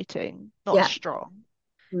intimidating, not as Yeah, strong.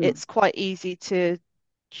 mm, It's quite easy to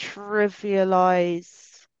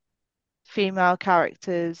trivialize female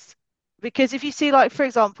characters because if you see, like, for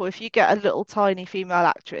example, if you get a little tiny female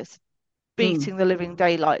actress mm, beating the living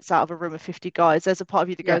daylights out of a room of 50 guys, there's a part of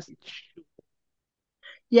you that yeah, goes,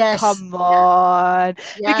 yes, come on,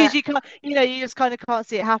 yeah, because you can't, you just kind of can't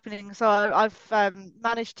see it happening. So I've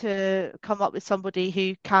managed to come up with somebody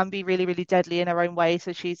who can be really, really deadly in her own way.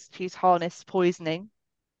 So she's harnessed poisoning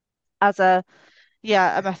as a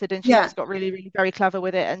method, and she's yeah. just got really, really very clever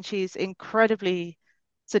with it, and she's incredibly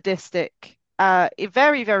sadistic, a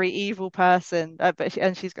very, very evil person,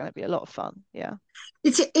 and she's going to be a lot of fun. Yeah.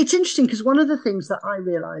 It's interesting because one of the things that I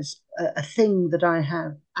realise, a thing that I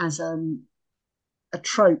have as a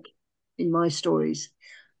trope in my stories,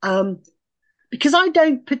 um, because I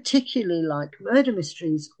don't particularly like murder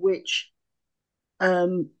mysteries, which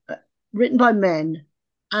um, written by men,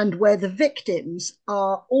 and where the victims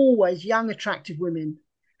are always young, attractive women,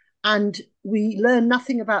 and we learn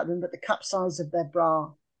nothing about them but the cup size of their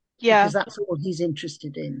bra, Yeah. because that's all he's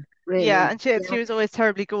interested in, Yeah, really. and she Yeah, was always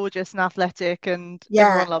terribly gorgeous and athletic, and yeah,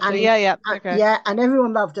 everyone loved her. Yeah, yeah, okay. yeah, and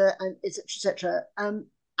everyone loved her, and etc. etc.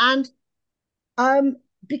 And um,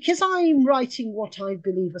 because I'm writing what I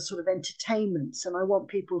believe are sort of entertainments, and I want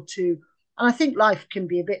people to, and I think life can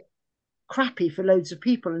be a bit crappy for loads of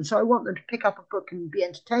people, and so I want them to pick up a book and be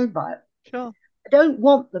entertained by it. Sure. I don't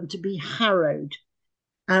want them to be harrowed.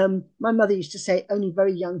 My mother used to say only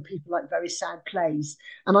very young people like very sad plays,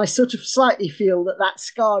 and I sort of slightly feel that that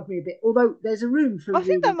scarred me a bit. Although there's a room for I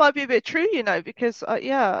think that really, might be a bit true, because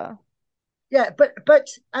yeah, yeah.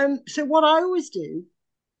 So what I always do,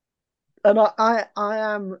 and I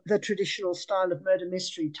am the traditional style of murder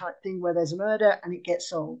mystery type thing where there's a murder and it gets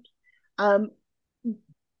solved. Um,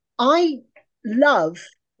 I love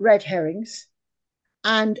red herrings,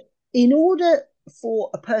 and in order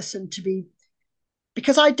for a person to be,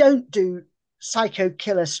 because I don't do psycho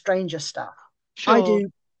killer stranger stuff, I Sure.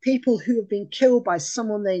 do people who have been killed by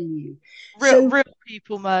someone they knew. Real So real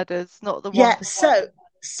people murders, not the one yeah, to so one.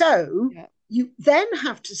 so Yeah. you then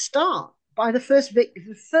have to start by the first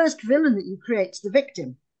villain that you create is the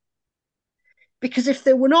victim. Because if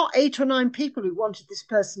there were not 8 or 9 people who wanted this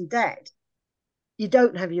person dead, you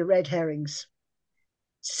don't have your red herrings.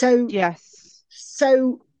 So Yes.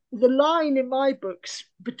 so the line in my books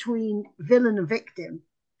between villain and victim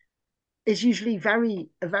is usually very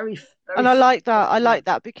And I like very that. I fine. like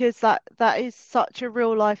that because that is such a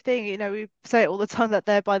real life thing. You know, we say it all the time that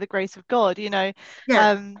they're by the grace of God, you know. Yeah,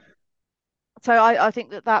 Um, so I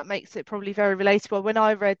think that that makes it probably very relatable. When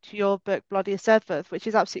I read your book, Bloody Seventh, which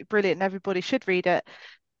is absolutely brilliant and everybody should read it,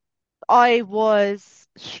 I was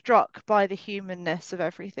struck by the humanness of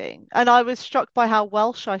everything. And I was struck by how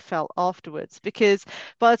Welsh I felt afterwards because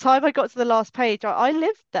by the time I got to the last page, I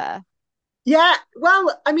lived there. yeah.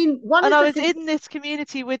 Well, I mean, one And of I the was things. in this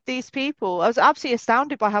community with these people. I was absolutely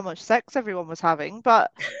astounded by how much sex everyone was having,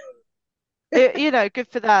 but it, you know, good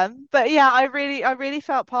for them. But yeah, I really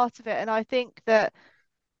felt part of it. And I think that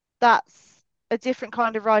that's a different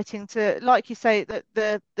kind of writing to, like you say, that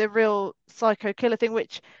the real psycho killer thing,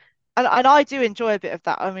 which and I do enjoy a bit of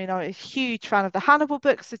that. I mean, I'm a huge fan of the Hannibal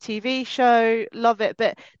books, the TV show, love it,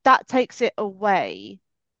 but that takes it away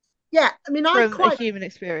Yeah, I mean, from a human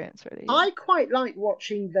experience, really. I quite like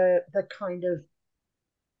watching the kind of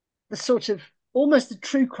the sort of almost the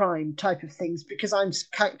true crime type of things because I'm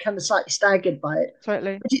kind of slightly staggered by it.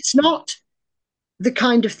 Totally. But it's not the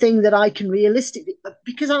kind of thing that I can realistically,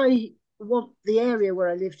 because I want the area where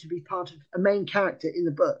I live to be part of a main character in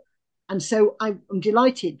the book. And so I'm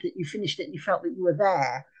delighted that you finished it and you felt that you were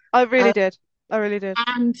there. I really Uh, did. I really did.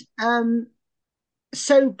 and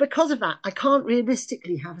so, because of that, I can't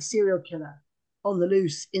realistically have a serial killer on the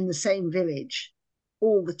loose in the same village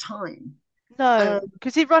all the time. No, Um,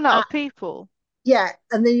 because he'd run out uh, of people. yeah,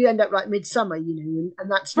 and then you end up like Midsummer, and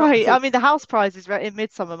that's not the Right. thing. I mean, the house prizes in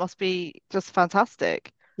Midsummer must be just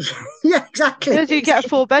fantastic. Yeah, exactly, Because you get a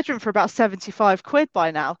four-bedroom for about 75 quid by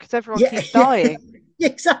now because everyone yeah, keeps yeah, dying.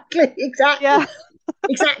 exactly, exactly, Yeah.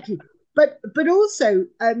 exactly. But also,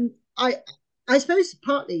 I suppose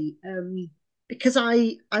partly because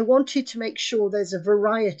I wanted to make sure there's a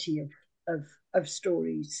variety of of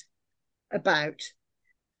stories about,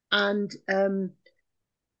 and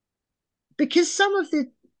because some of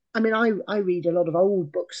the, I mean, I read a lot of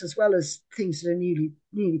old books as well as things that are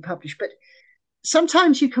newly published, but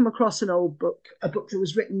sometimes you come across an old book, a book that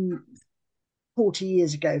was written 40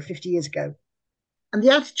 years ago, 50 years ago, and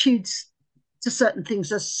the attitudes to certain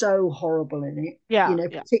things are so horrible in it, Yeah, yeah,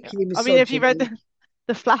 yeah. particularly I mean, have you read misogyny.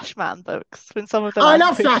 the Flashman books when some of the Oh, I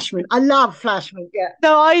love language? Flashman. I love Flashman. Yeah.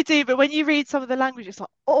 No, I do, but when you read some of the language, it's like,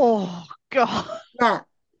 oh God. Yeah.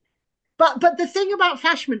 But the thing about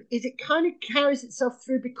Flashman is it kind of carries itself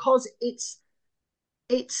through because it's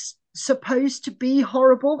supposed to be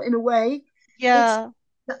horrible in a way. It's Yeah,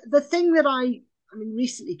 the thing that I mean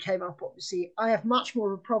recently came up, obviously. I have much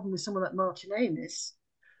more of a problem with someone like Martin Amis,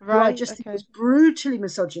 who I right, just think okay. was brutally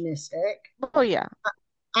misogynistic, Oh yeah.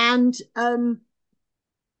 and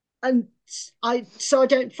and I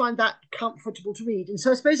don't find that comfortable to read. And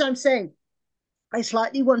so I suppose I'm saying I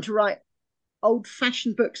slightly want to write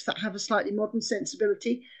old-fashioned books that have a slightly modern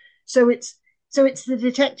sensibility. So it's the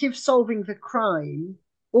detective solving the crime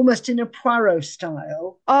almost in a Poirot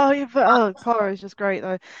style. Oh, yeah, but oh, Poirot is just great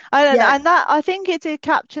though. Yeah, And that I think it did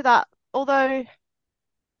capture that, although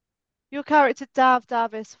your character Dav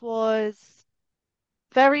Davis was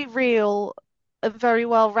very real and very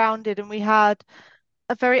well rounded, and we had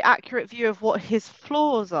a very accurate view of what his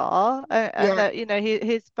flaws are, and yeah, that, you know,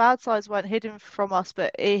 his bad sides weren't hidden from us,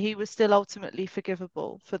 but he was still ultimately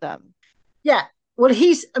forgivable for them. yeah. Well,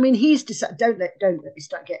 I mean, he's decided. Don't let me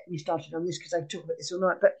start getting me started on this because I've talked about this all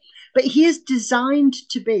night. But he is designed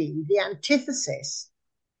to be the antithesis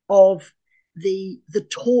of the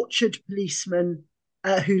tortured policeman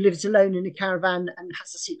who lives alone in a caravan and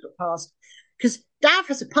has a secret past. Because Dav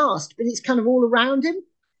has a past, but it's kind of all around him.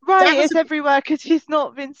 Right, Dav has it's a everywhere because he's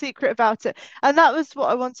not been secret about it. And that was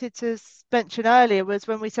what I wanted to mention earlier was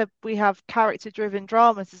when we said we have character-driven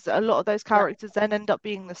dramas, is that a lot of those yeah, characters then end up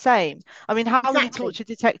being the same. I mean, how many exactly. torture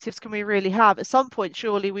detectives can we really have? At some point,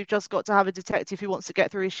 surely we've just got to have a detective who wants to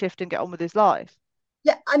get through his shift and get on with his life.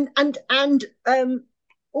 Yeah, and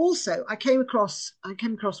also I came across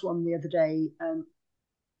one the other day,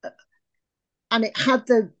 and it had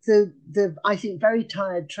the I think very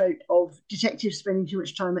tired trope of detectives spending too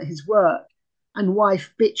much time at his work. and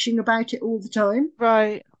wife bitching about it all the time.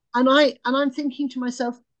 Right. And I'm thinking to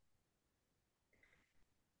myself,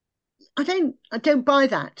 I don't buy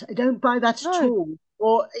that. I don't buy that at No. all.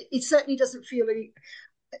 Or it certainly doesn't feel any,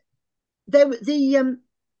 there the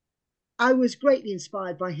I was greatly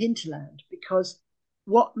inspired by Hinterland because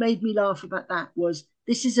what made me laugh about that was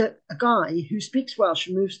this is a guy who speaks Welsh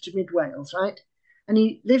and moves to mid Wales, right? And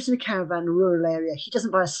he lives in a caravan, in a rural area. He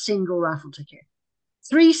doesn't buy a single raffle ticket.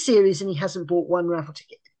 3 series and he hasn't bought one raffle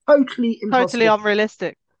ticket. Totally Totally impossible.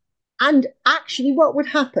 unrealistic. And actually, what would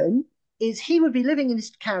happen is he would be living in his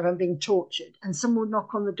caravan being tortured, and someone would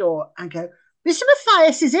knock on the door and go, "Mr.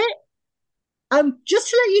 Matthias, is it? Just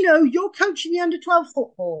to let you know, you're coaching the under 12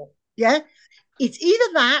 football. Yeah, it's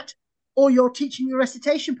either that or you're teaching the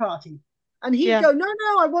recitation party." And he'd Yeah. go, "No,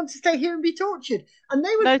 no, I want to stay here and be tortured." And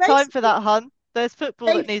they would No time for basically that, hun. There's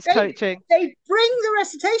football that they needs they coaching. they bring the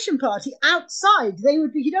recitation party outside. They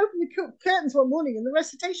would be, he'd open the curtains one morning, and the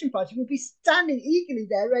recitation party would be standing eagerly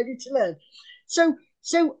there, ready to learn.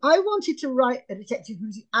 So I wanted to write a detective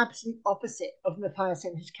who's the absolute opposite of Matthias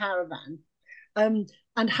and his caravan, um,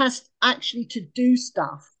 and has actually to do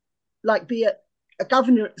stuff like be a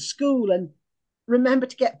governor at the school and remember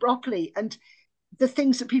to get broccoli and the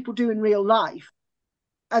things that people do in real life,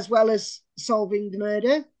 as well as solving the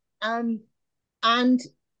murder. And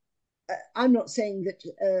I'm not saying that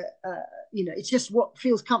it's just what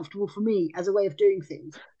feels comfortable for me as a way of doing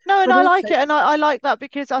things. No, and But I also, like it, and I like that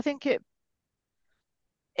because I think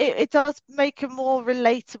it does make a more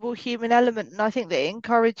relatable human element, and I think that it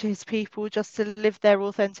encourages people just to live their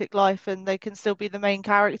authentic life, and they can still be the main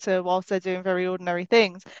character whilst they're doing very ordinary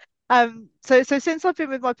things. So since I've been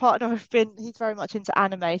with my partner, he's very much into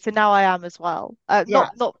anime, so now I am as well. yeah,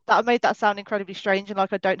 Not that I made that sound incredibly strange and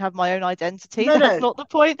like I don't have my own identity. no, That's no, not the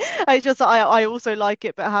point. It's just that I also like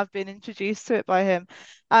it, but have been introduced to it by him.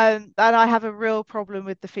 And I have a real problem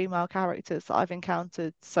with the female characters that I've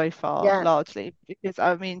encountered so far, yeah, largely because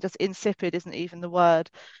I mean, just insipid isn't even the word.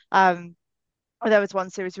 Um, there was one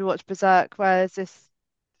series we watched, Berserk, where there's this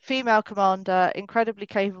female commander, incredibly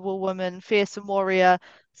capable woman, fearsome warrior,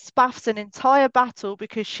 spaffs an entire battle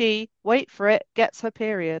because she, wait for it, gets her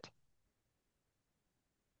period.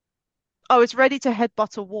 I was ready to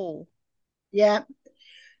headbutt a wall. yeah.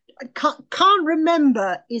 I can't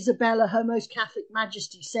remember Isabella, Her Most Catholic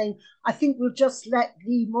Majesty, saying, "I think we'll just let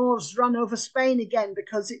the Moors run over Spain again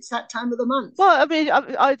because it's that time of the month." Well, I mean,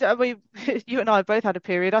 I mean, you and I both had a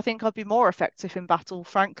period. I think I'd be more effective in battle,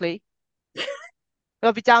 frankly.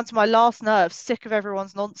 I'll be down to my last nerve, sick of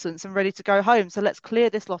everyone's nonsense and ready to go home. So let's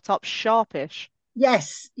clear this lot up sharpish,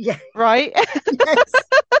 Yes, yeah, right? yes.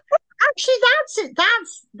 Actually, that's it.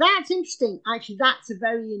 That's interesting. Actually, that's a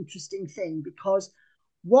very interesting thing because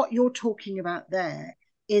what you're talking about there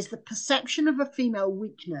is the perception of a female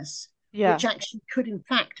weakness, Yeah. which actually could, in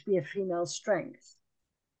fact, be a female strength,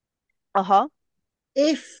 Uh-huh.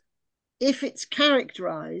 if it's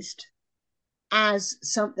characterized as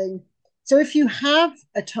something. So, if you have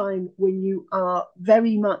a time when you are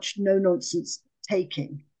very much no nonsense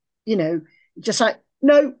taking, you know, just like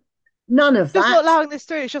no, none of Just not that. allowing this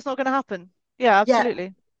through. It's just not going to happen. Yeah, Yeah,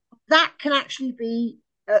 absolutely. that can actually be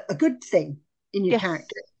a good thing in your Yes,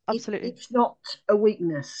 character. absolutely. It's not a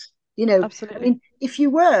weakness. I Absolutely. mean, if you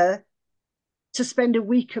were to spend a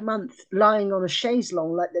week, a month lying on a chaise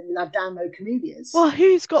longue like the La Dame aux Camellias, Well,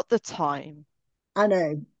 who's got the time? I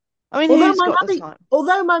know. I mean, Although who's my got the mother, time?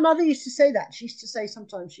 although my mother used to say that, she used to say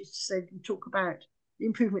sometimes she used to say talk about the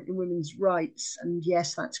improvement in women's rights, and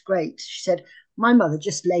yes, that's great. She said my mother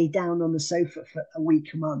just lay down on the sofa for a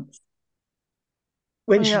week, a month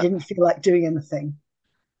I when mean, she didn't feel like doing anything.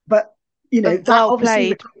 But that well obviously,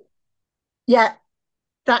 played. yeah,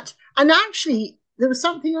 that. And actually, there was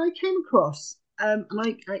something I came across, and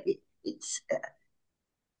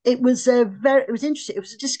it was interesting. It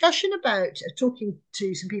was a discussion about talking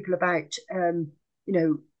to some people about you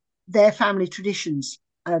know their family traditions,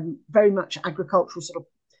 very much agricultural sort of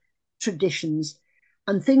traditions,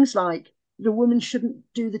 and things like the woman shouldn't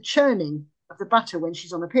do the churning of the butter when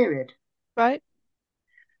she's on a period. Right?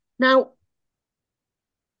 Now,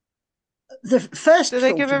 the first Do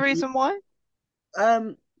they thought give a of me, reason why?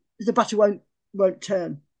 um, the butter won't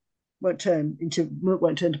turn won't turn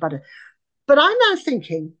to butter. But I'm now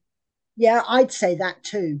thinking, yeah, I'd say that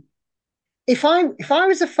too. If I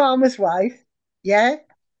was a farmer's wife, yeah,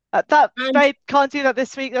 That and babe can't do that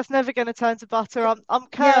this week. That's never going to turn to butter. I'm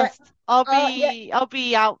yeah, cursed. I'll yeah,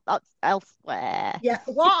 be out elsewhere. yeah.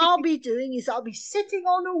 What I'll be doing is I'll be sitting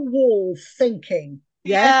on a wall thinking,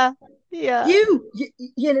 yeah, Yeah, yeah.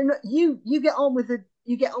 you get on with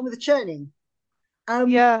the churning. Um,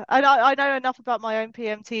 Yeah, and I know enough about my own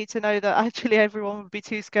PMT to know that actually everyone would be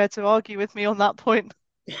too scared to argue with me on that point,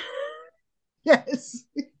 yes,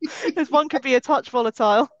 as one could be a touch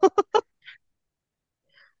volatile.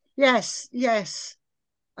 yes, yes.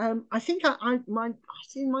 I think I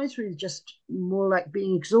think mine's really just more like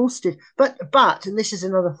being exhausted. And this is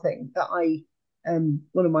another thing that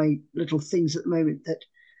one of my little things at the moment, that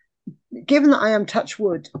given that I am, touch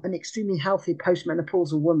wood, an extremely healthy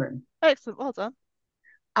postmenopausal woman, Excellent, well done.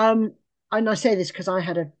 um, and I say this because I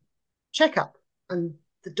had a checkup, and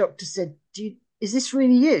the doctor said, is this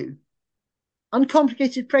really you?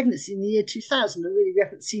 Uncomplicated pregnancy in the year 2000, and really we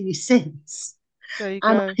haven't seen you since. There you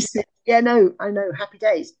And go. I said, yeah, no, I know, happy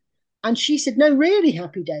days. And she said, no, really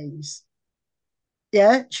happy days.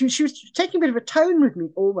 Yeah, she was taking a bit of a tone with me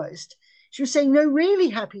almost. She was saying, no, really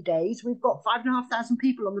happy days. We've got 5,500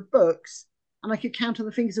 people on the books, and I could count on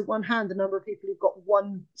the fingers of one hand the number of people who've got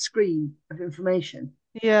one screen of information.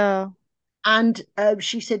 Yeah. And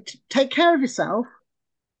she said, take care of yourself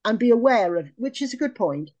and be aware of, which is a good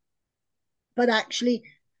point. But actually,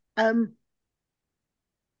 um,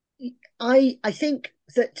 I think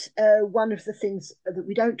that one of the things that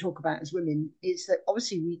we don't talk about as women is that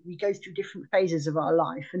obviously we go through different phases of our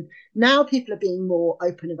life, and now people are being more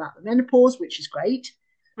open about the menopause, which is great.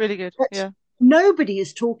 Really good. But Yeah. nobody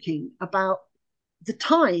is talking about the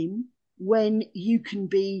time when you can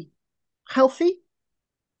be healthy,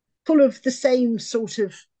 full of the same sort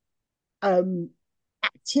of um,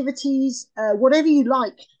 activities, whatever you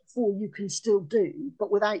like for you can still do,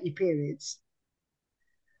 but without your periods.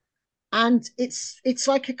 And it's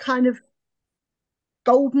like a kind of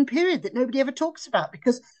golden period that nobody ever talks about,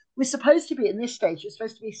 because we're supposed to be in this stage, we're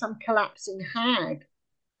supposed to be some collapsing hag.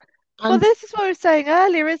 Well, And this is what I was saying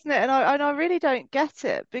earlier, isn't it? And I really don't get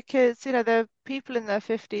it because, there are people in their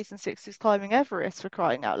 50s and 60s climbing Everest for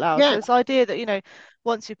crying out loud. So yeah, this idea that,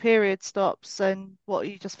 once your period stops and what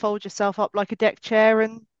you just fold yourself up like a deck chair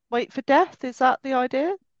and wait for death, is that the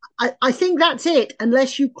idea? I think that's it,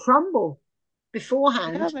 unless you crumble Yeah,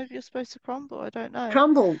 beforehand. maybe you're supposed to crumble. I don't know.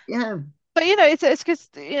 Crumble, yeah. But it's because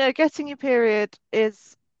getting your period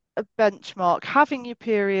is a benchmark. Having your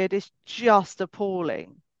period is just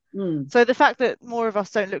appalling. Mm. So the fact that more of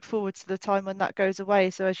us don't look forward to the time when that goes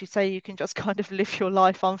away, so as you say, you can just kind of live your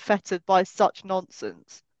life unfettered by such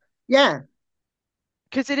nonsense. Yeah,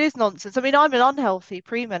 Because it is nonsense. I mean, I'm an unhealthy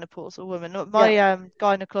premenopausal woman. yeah. My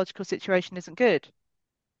gynecological situation isn't good.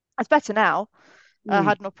 It's better now. I Mm.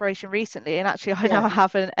 had an operation recently, and actually, I Yeah. now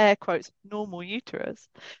have an air quotes normal uterus.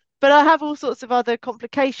 But I have all sorts of other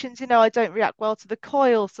complications. I don't react well to the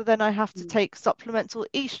coil, so then I have to Mm. take supplemental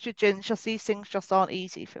estrogen. Just these things just aren't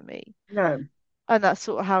easy for me. No. And that's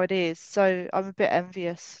sort of how it is. So I'm a bit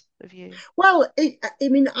envious of you. Well, I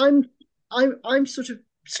mean, I'm sort of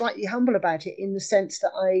slightly humble about it, in the sense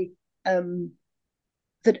that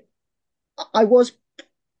that I was,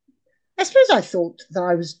 I suppose I thought that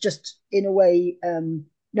I was just in a way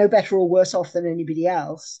no better or worse off than anybody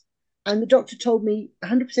else. And the doctor told me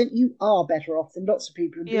 100% you are better off than lots of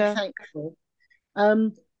people, and be Yeah. thankful.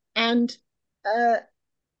 Um, and uh,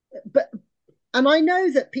 but and I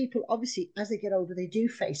know that people, obviously, as they get older, they do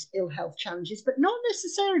face ill health challenges, but not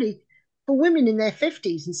necessarily for women in their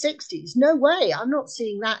 50s and 60s. No way. I'm not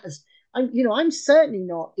seeing that as, I'm certainly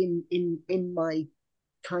not in my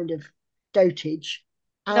kind of dotage.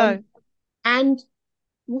 No. Um, and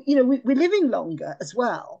we're living longer as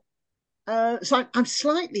well. So I'm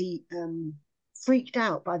slightly freaked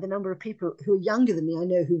out by the number of people who are younger than me I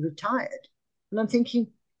know who retired. And I'm thinking, you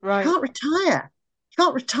Right. can't retire. You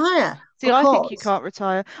can't retire See, I think you because, can't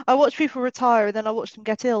retire. I watch people retire and then I watch them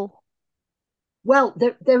get ill. well,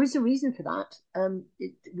 there is a reason for that.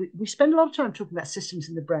 We spend a lot of time talking about systems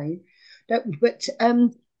in the brain, don't we? But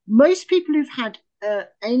most people who've had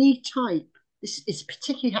any type, this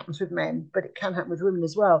particularly happens with men, but it can happen with women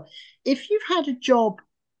as well. If you've had a job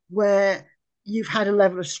where you've had a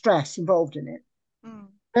level of stress involved in it, Mm.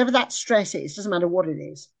 whatever that stress is, doesn't matter what it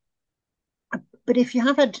is. But if you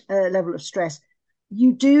have had a level of stress,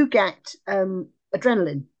 you do get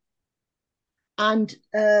adrenaline, and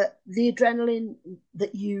the adrenaline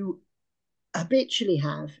that you habitually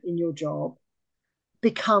have in your job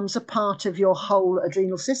becomes a part of your whole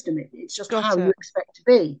adrenal system. It's just how Got you it. expect to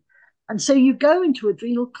be. And so you go into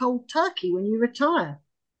adrenal cold turkey when you retire.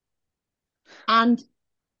 And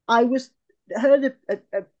I was heard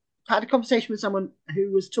had a conversation with someone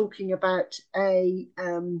who was talking about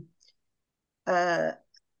uh,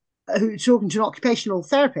 who was talking to an occupational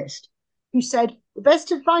therapist, who said the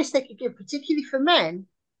best advice they could give, particularly for men,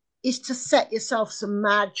 is to set yourself some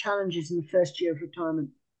mad challenges in the first year of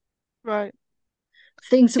retirement. Right.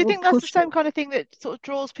 things Do that you were think that's the pushing. same kind of thing that sort of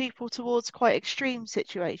draws people towards quite extreme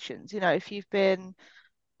situations? If you've been,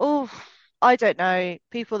 oh, I don't know,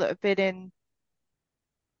 people that have been in,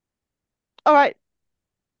 all right,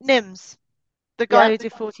 NIMS, the guy Yeah, who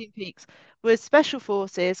did 14 Peaks, was special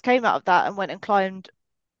forces, came out of that and went and climbed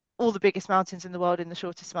all the biggest mountains in the world in the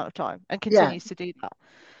shortest amount of time and yeah, continues to do that.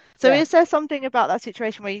 So yeah, is there something about that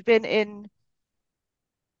situation where you've been in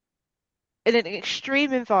an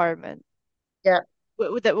extreme environment yeah.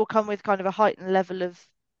 that will come with kind of a heightened level of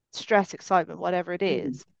stress, excitement, whatever it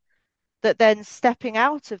Mm, is, that then stepping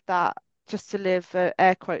out of that just to live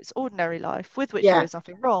air quotes ordinary life, with which there yeah. is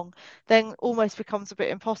nothing wrong, then almost becomes a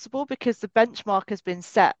bit impossible because the benchmark has been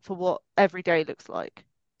set for what every day looks like.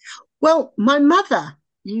 Well, my mother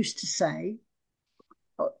used to say,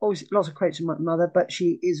 always lots of quotes from my mother, but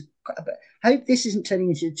she is. I hope this isn't turning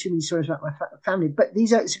into too many stories about my family, but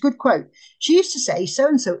it's a good quote. She used to say, "So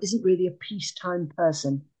and so isn't really a peacetime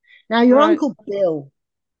person." Now, your Right. uncle Bill,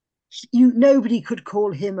 nobody could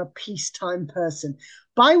call him a peacetime person,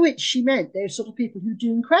 by which she meant they're sort of people who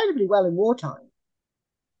do incredibly well in wartime.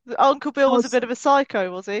 Uncle Bill was a Because bit of a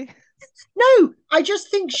psycho, was he? no, I just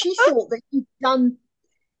think she thought that he'd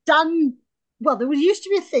done well. There was used to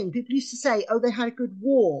be a thing people used to say, "Oh, they had a good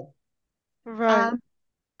war," Right, um,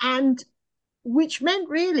 and which meant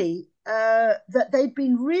really that they'd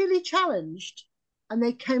been really challenged and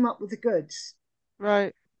they came up with the goods.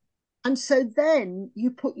 right. And so then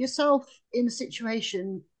you put yourself in a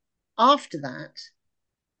situation after that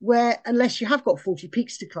where, unless you have got 40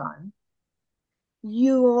 peaks to climb,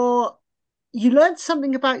 you're you learned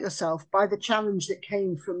something about yourself by the challenge that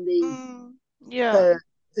came from Yeah,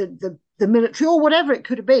 the the military or whatever it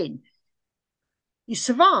could have been. You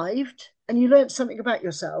survived and you learned something about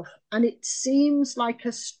yourself, and it seems like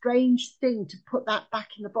a strange thing to put that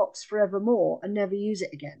back in the box forevermore and never use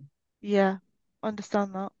it again. yeah.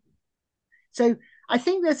 Understand that. So I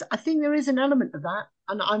think there is an element of that,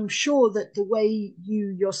 and I'm sure that the way you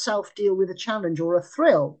yourself deal with a challenge or a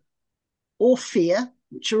thrill or fear,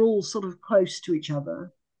 which are all sort of close to each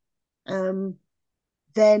other, um,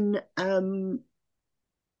 then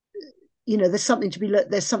there's something to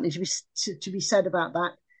be said about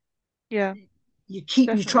that. Yeah,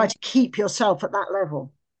 You try definitely. to keep yourself at that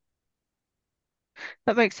level.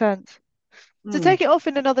 That makes sense. To Mm. take it off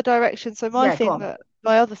in another direction, so Yeah, go on.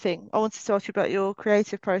 my other thing, I wanted to ask you about your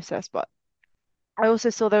creative process, but I also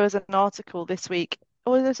saw there was an article this week,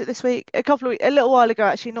 or was it this week? A couple of weeks, a little while ago,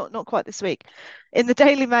 actually, not quite this week, in the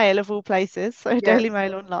Daily Mail of all places, so Yeah, Daily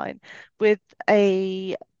Mail online, with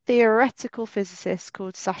a theoretical physicist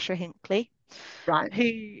called Sasha Hinkley, right,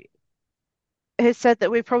 who has said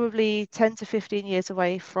that we're probably 10 to 15 years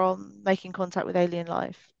away from making contact with alien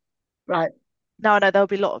life. right. Now, I know there'll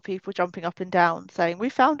be a lot of people jumping up and down saying, we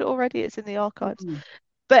found it already, it's in the archives. Mm.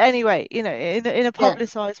 But anyway, in a Yeah.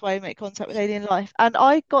 publicized way, make contact with alien life. And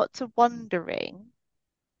I got to wondering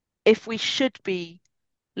if we should be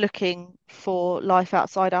looking for life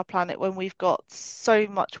outside our planet when we've got so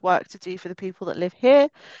much work to do for the people that live here,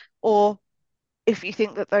 or if you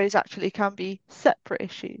think that those actually can be separate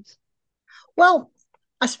issues. Well,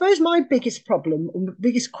 I suppose my biggest problem or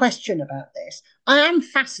biggest question about this, I am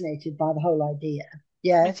fascinated by the whole idea.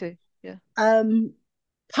 Me Yeah. too. Yeah. Um,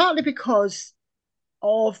 Partly because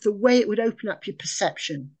of the way it would open up your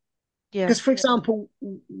perception. Yeah. Because, for example,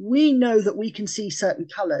 we know that we can see certain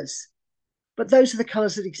colours, but those are the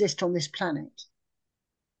colours that exist on this planet.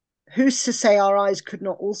 Who's to say our eyes could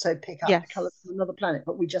not also pick up the colours Yes. of another planet,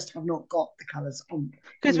 but we just have not got the colours on,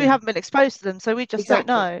 Because we haven't been exposed to them, so we just don't exactly.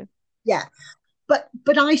 know. Yeah. But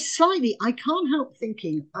I can't help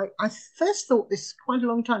thinking, I first thought this quite a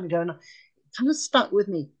long time ago, and it kind of stuck with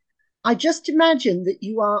me. I just imagine that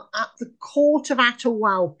you are at the court of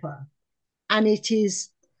Atahualpa, and it is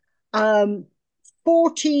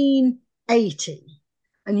 1480,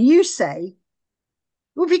 and you say,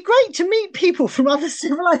 it would be great to meet people from other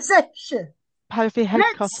civilizations. Have your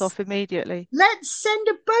head cut Let's off immediately. let's send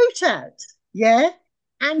a boat out, yeah,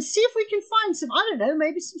 and see if we can find some, I don't know,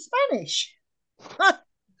 maybe some Spanish.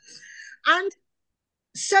 And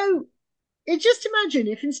so just imagine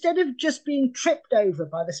if instead of just being tripped over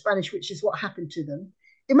by the Spanish, which is what happened to them,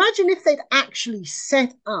 imagine if they'd actually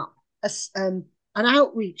set up an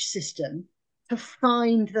outreach system to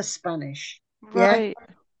find the Spanish, yeah, Right.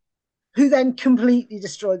 who then completely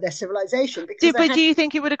destroyed their civilization because they But had. do you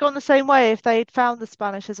think it would have gone the same way if they'd found the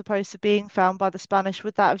Spanish as opposed to being found by the Spanish?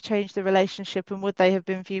 Would that have changed the relationship and would they have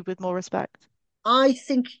been viewed with more respect? I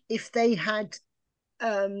think if they had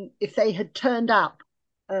turned up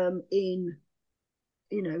in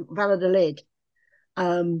Valladolid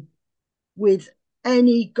um, with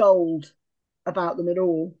any gold about them at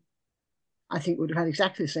all, I think would have had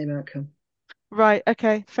exactly the same outcome. Right,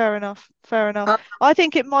 okay, fair enough. Fair enough. Uh, I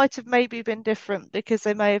think it might have maybe been different because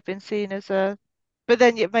they may have been seen as a, but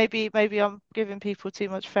then maybe I'm giving people too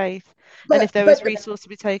much faith. And if but there but was resource to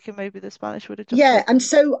be taken, maybe the Spanish would have just yeah, taken and them.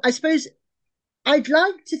 so I suppose I'd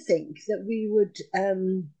like to think that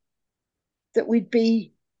we'd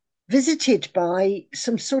be visited by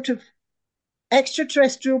some sort of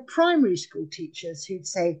extraterrestrial primary school teachers who'd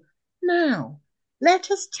say, "Now,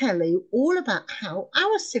 let us tell you all about how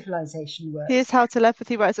our civilization Here's works." how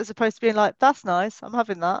telepathy works, as opposed to being like, that's nice, I'm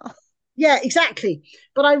having that. Yeah, exactly.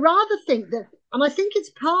 But I rather think that, and I think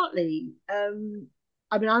it's partly,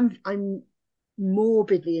 I mean, I'm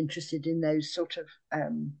morbidly interested in those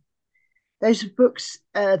books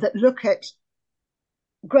that look at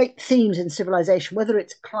great themes in civilization, whether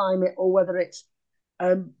it's climate or whether it's,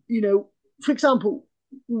 you know, for example,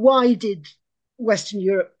 why did Western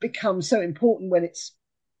Europe become so important when it's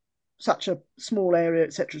such a small area,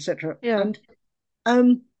 etc., etc. Yeah. And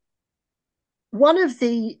um, one of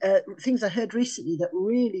the things I heard recently that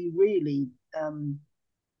really, really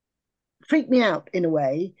freaked me out in a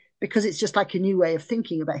way, because it's just like a new way of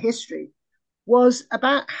thinking about history, was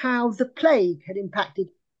about how the plague had impacted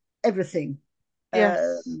everything.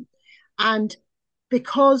 Yes. And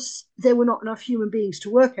because there were not enough human beings to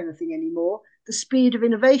work anything anymore, the speed of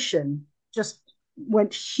innovation just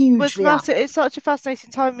went Was hugely up. massive. It's such a fascinating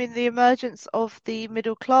time in the emergence of the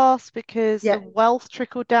middle class because Yeah. the wealth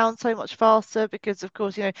trickled down so much faster. Because, of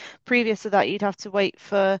course, previous to that, you'd have to wait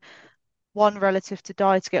for one relative to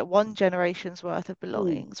die to get one generation's worth of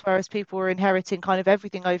Mm. belongings, whereas people were inheriting kind of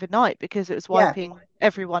everything overnight because it was Yeah. wiping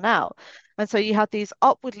everyone out. And so you had these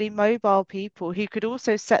upwardly mobile people who could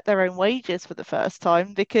also set their own wages for the first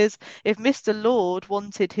time because if Mr. Lord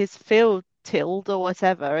wanted his field tilled or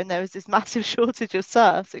whatever, and there was this massive shortage of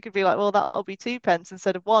serfs, it could be like, well, that'll be 2 pence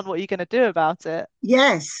instead of one. What are you going to do about it?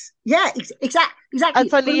 Yes. Yeah. And Exactly.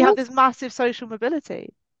 suddenly you have this massive social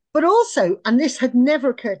mobility. But also, and this had never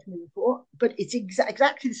occurred to me before, but it's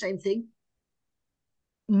exactly the same thing.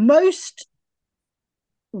 Most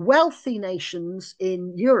wealthy nations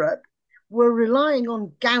in Europe were relying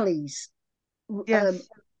on galleys um, Yes.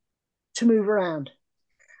 to move around.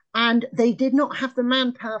 And they did not have the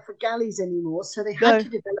manpower for galleys anymore. So they had No. to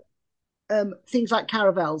develop things like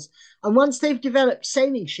caravels. And once they've developed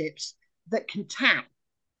sailing ships that can tack,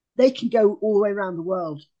 they can go all the way around the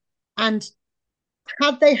world. And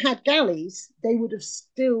had they had galleys, they would have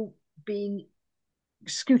still been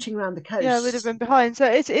scooting around the Yeah, would have coasts. been behind. So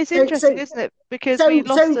it's So, interesting, so, isn't it? Because we so,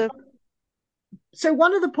 lost so, a so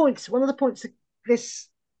one of the points that this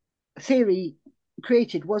theory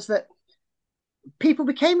created was that people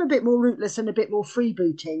became a bit more rootless and a bit more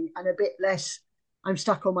freebooting and a bit less. I'm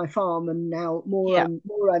stuck on my farm and now yeah.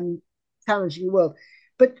 more challenging the world.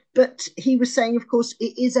 But he was saying, of course,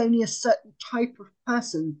 it is only a certain type of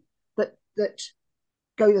person that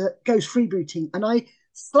goes freebooting, and I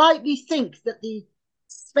slightly think that the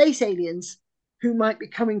space aliens who might be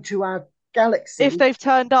coming to our If galaxy they've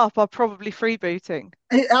turned up, are probably freebooting.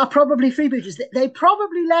 are probably freebooters. They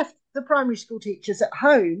probably left the primary school teachers at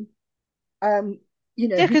home, um,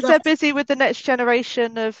 Yeah, who'd because they're love to busy with the next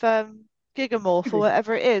generation of Gigamorph or freeboot.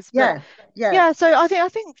 whatever it is. But Yeah, yeah, yeah, so I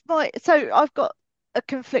think I've got a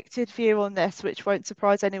conflicted view on this, which won't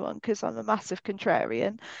surprise anyone because I'm a massive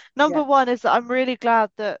contrarian. yeah, Number one is that I'm really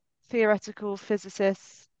glad that theoretical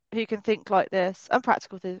physicists who can think like this and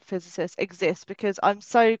practical physicists exist because I'm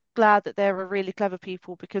so glad that there are really clever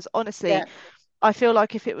people because honestly, yeah. I feel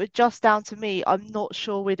like if it were just down to me, I'm not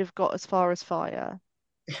sure we'd have got as far as fire.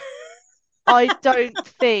 I don't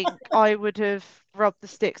think I would have rubbed the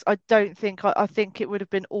sticks. I think it would have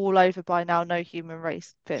been all over by now, no human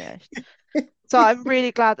race finished. So I'm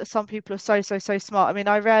really glad that some people are so smart. I mean,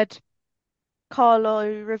 I read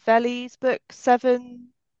Carlo Rovelli's book,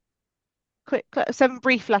 Seven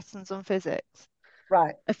Brief Lessons on Physics,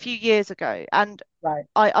 Right, a few years ago, and right,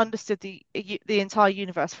 I understood the entire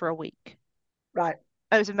universe for a week. right.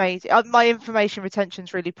 It was amazing. My information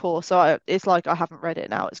retention's really poor, so it's like I haven't read it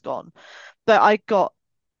now, it's gone. But I got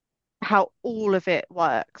how all of it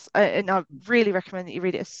works. And I really recommend that you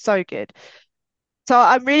read it. It's so good. So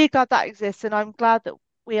I'm really glad that exists, and I'm glad that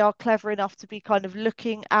we are clever enough to be kind of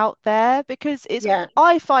looking out there because Yeah,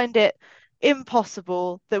 I find it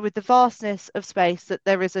impossible that with the vastness of space that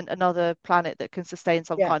there isn't another planet that can sustain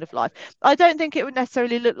some yeah. kind of life. I don't think it would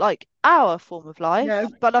necessarily look like our form of No.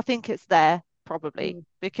 life, but I think it's there probably Mm.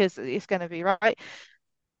 because it's going to be right.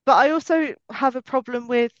 But I also have a problem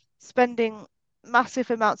with spending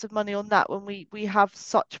massive amounts of money on that when we have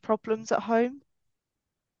such problems at home.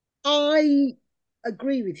 I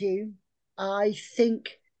agree with you. I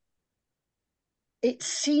think it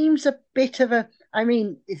seems a bit of a, I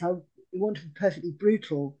mean, if I want to be perfectly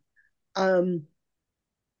brutal, um,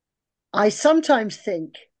 I sometimes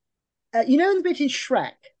think, you know, in the bit in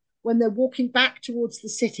Shrek, when they're walking back towards the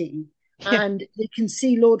city Yeah, and they can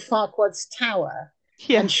see Lord Farquaad's tower,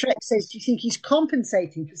 and yeah, Shrek says, "Do you think he's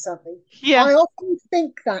compensating for something?" yeah. I often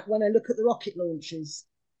think that when I look at the rocket launches,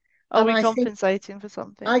 Are and we I think compensating for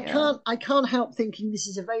something? Yeah. I can't help thinking this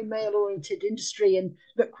is a very male oriented industry, and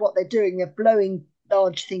look what they're doing. They're blowing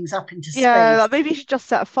large things up into Yeah, space. like maybe you should just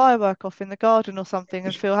set a firework off in the garden or something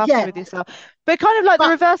and feel happy Yeah, with yourself. But kind of like the but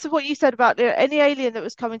reverse of what you said about any alien that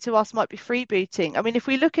was coming to us might be freebooting. I mean, if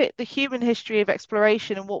we look at the human history of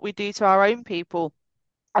exploration and what we do to our own people,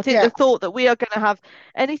 I think the yeah. thought that we are going to have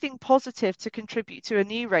anything positive to contribute to a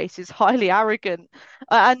new race is highly arrogant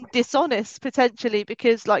and dishonest potentially,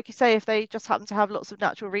 because, like you say, if they just happen to have lots of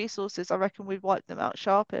natural resources, I reckon we'd wipe them out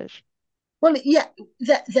sharpish. Well, yeah,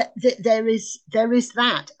 there is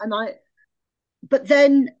that, and I. But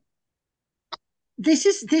then this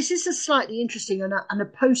is a slightly interesting and a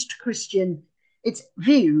post Christian its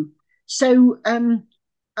view. So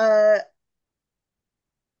uh,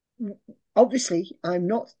 obviously, I'm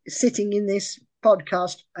not sitting in this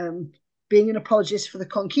podcast being an apologist for the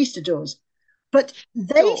conquistadors, but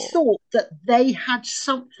they Sure. thought that they had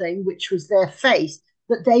something which was their faith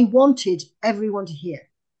that they wanted everyone to hear.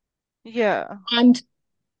 Yeah. And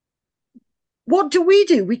what do?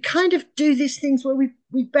 We kind of do these things where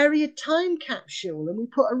we bury a time capsule and we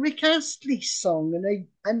put a Rick Astley song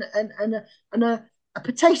and a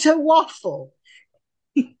potato waffle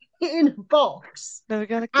in a box. Never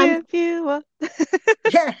gonna And give you up.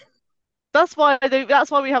 yeah, That's why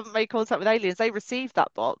we haven't made contact with aliens. They received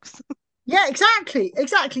that box. yeah, exactly,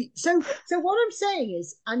 exactly. So what I'm saying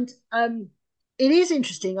is, and it is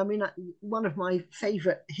interesting. I mean, one of my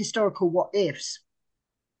favorite historical what ifs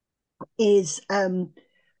is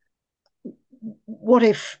what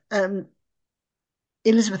if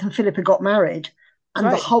Elizabeth and Philip had got married,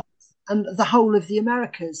 and Right. the whole of the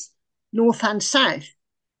Americas, North and South,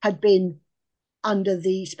 had been under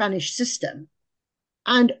the Spanish system.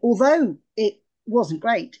 And although it wasn't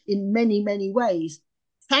great in many ways,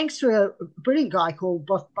 thanks to a brilliant guy called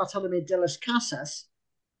Bartolome de las Casas,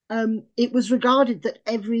 it was regarded that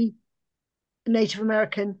every Native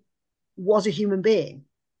American was a human being,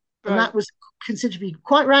 and Right. that was considered to be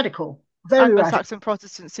quite radical, very radical. Anglo-Saxon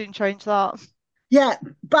Protestants soon changed that. Yeah,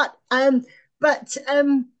 but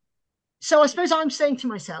so I suppose I'm saying to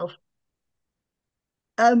myself,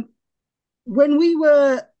 um, when we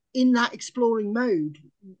were in that exploring mode,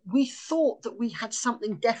 we thought that we had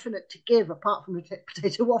something definite to give apart from a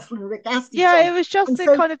potato waffle and a Rick Astley Yeah, song. it was just And the so,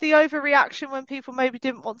 kind of the overreaction when people maybe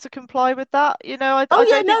didn't want to comply with that. oh I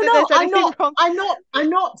yeah, don't think no, that no, there's anything wrong. I'm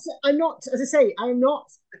not. As I say, I'm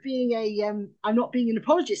not being an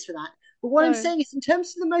apologist for that. But what I'm No. saying is, in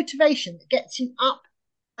terms of the motivation that gets you up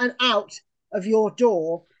and out of your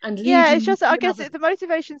door and Yeah, it's leading you just, I to guess another. the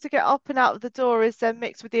motivation to get up and out of the door is then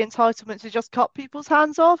mixed with the entitlement to just cut people's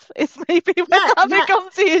hands off. It's maybe when Yeah, that yeah,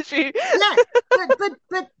 becomes the issue. yeah.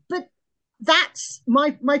 But that's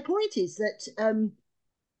my point is that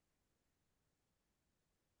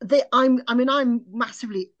I mean I'm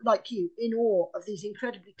massively like you in awe of these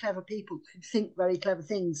incredibly clever people who think very clever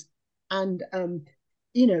things, and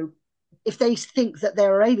you know, if they think that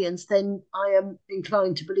there are aliens, then I am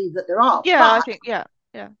inclined to believe that there are. Yeah, I think, yeah,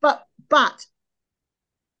 yeah. But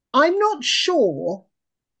I'm not sure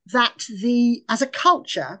that the as a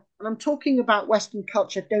culture, and I'm talking about Western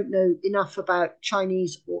culture, don't know enough about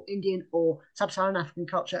Chinese or Indian or Sub-Saharan African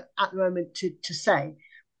culture at the moment to say.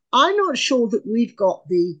 I'm not sure that we've got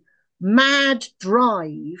the mad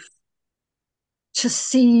drive to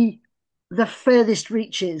see the furthest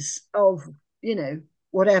reaches of, you know,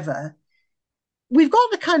 whatever. We've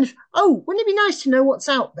got the kind of, oh, wouldn't it be nice to know what's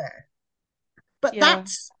out there? But Yeah.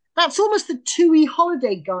 that's almost the TUI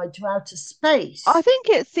holiday guide to outer I space. think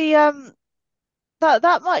it's the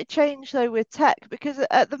that might change though with tech, because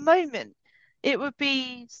at the moment it would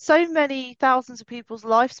be so many thousands of people's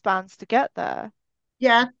lifespans to get there.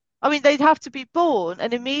 Yeah, I mean, they'd have to be born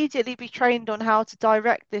and immediately be trained on how to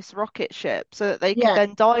direct this rocket ship so that they could yeah,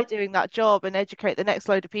 then die doing that job and educate the next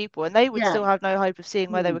load of people, and they would yeah, still have no hope of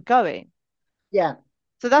seeing where they were mm, going. yeah.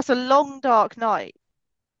 So that's a long, dark night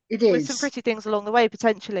It with some is. pretty things along the way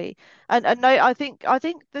potentially. And no, I think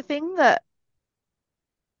the thing that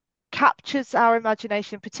captures our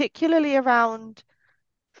imagination, particularly around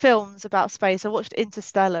films about space. I watched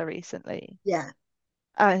Interstellar recently, Yeah,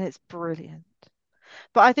 and it's brilliant.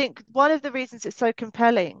 But I think one of the reasons it's so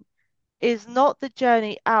compelling is not the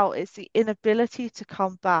journey out, it's the inability to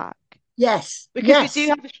come back. Yes, because we do yes,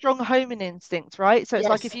 have a strong homing instinct, right? So it's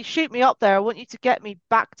like if yes, you shoot me up there, I want you to get me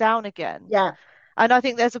back down again. yeah, And I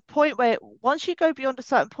think there's a point where once you go beyond a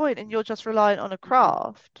certain point and you're just reliant on a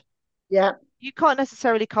craft, yeah, you can't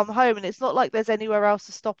necessarily come home, and it's not like there's anywhere else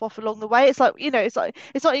to stop off along the way. It's like, it's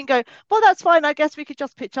not you can go, well, that's fine. I guess we could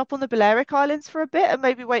just pitch up on the Balearic Islands for a bit and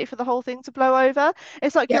maybe wait for the whole thing to blow over.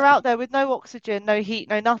 It's like yeah. you're out there with no oxygen, no heat,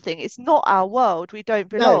 no nothing. It's not our world. We don't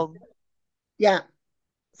No, belong. yeah.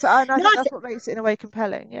 So, and I No, think that's what makes it in a way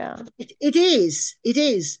compelling. Yeah. it is. It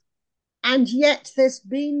is. And yet, there's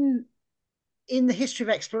been in the history of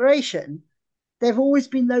exploration, there have always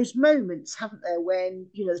been those moments, haven't there, when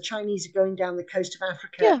the Chinese are going down the coast of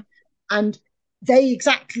Africa, Yeah. and they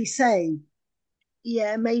exactly say,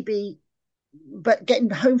 "Yeah, maybe, but getting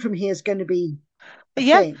home from here is going to be a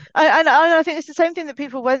Yeah, thing." I think it's the same thing that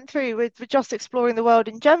people went through with just exploring the world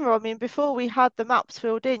in general. I mean, before we had the maps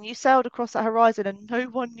filled in, you sailed across that horizon and no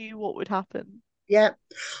one knew what would happen. Yeah.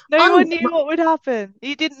 No one Oh, knew what would happen.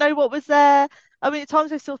 You didn't know what was there. I mean, at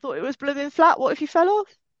times I still thought it was blooming flat. What if you fell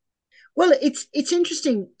off? well, it's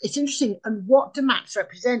interesting. It's interesting, and what do maps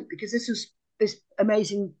represent? Because this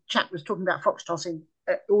amazing chap was talking about fox tossing.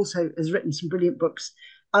 Also, has written some brilliant books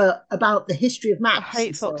about the history of I maps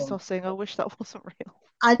hate and so fox on. tossing. I wish that wasn't real.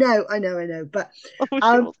 I know, I know, I know. But I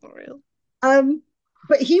wish it um, wasn't real. um,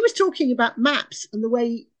 but he was talking about maps and the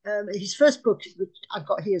way his first book, which I've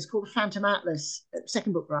got here, is called The Phantom Atlas,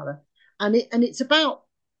 second book rather, and it's about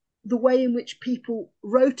the way in which people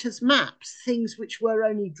wrote as maps things which were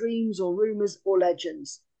only dreams or rumors or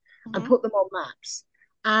legends, and Hmm. put them on maps.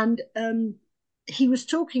 And he was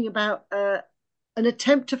talking about an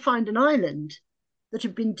attempt to find an island that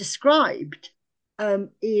had been described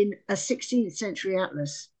in a 16th century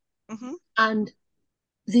atlas. Hmm. And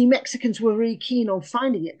the Mexicans were really keen on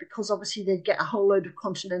finding it because obviously they'd get a whole load of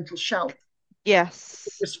continental shelf that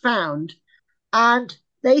Yes. was found. And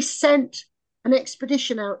they sent an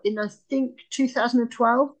expedition out in, I think,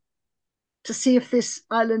 2012 to see if this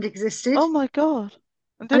island existed. Oh my God.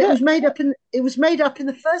 And And did it? it was made up in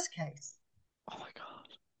the first case. Oh my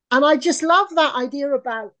God. And I just love that idea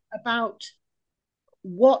about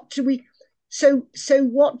what do we so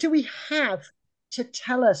what do we have to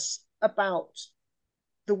tell us about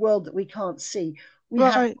the world that we can't see? We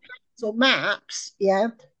have Right. plans or maps, yeah,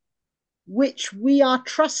 which we are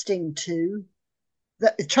trusting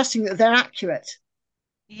that they're accurate.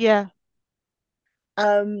 Yeah.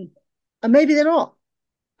 Um, and maybe they're not.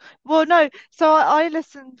 Well, no. So I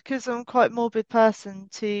listened because I'm quite a morbid person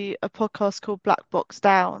to a podcast called Black Box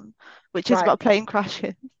Down, which is Right. about plane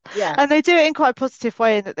crashes. Yeah. And they do it in quite a positive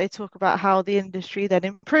way in that they talk about how the industry then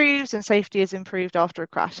improves and safety is improved after a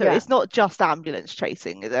crash. So Yeah. it's not just ambulance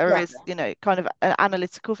chasing. There Yeah. is, kind of an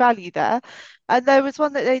analytical value there. And there was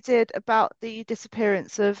one that they did about the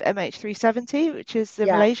disappearance of MH370, which is the Yeah.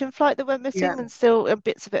 Malaysian flight that went Yeah. missing, and still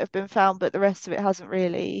bits of it have been found, but the rest of it hasn't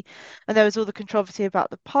really. And there was all the controversy about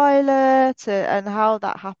the pilot and how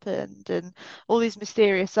that happened and all these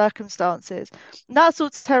mysterious circumstances. And that's all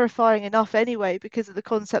terrifying enough anyway, because of the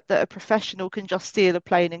concept that a professional can just steal a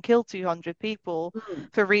plane and kill 200 people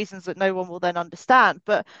Mm. for reasons that no one will then understand.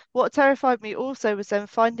 But what terrified me also was then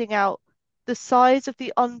finding out the size of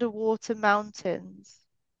the underwater mountains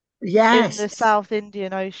in Yes. the South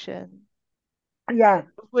Indian Ocean Yeah.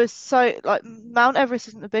 was so like Mount Everest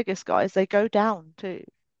isn't the biggest, guys. They go down too.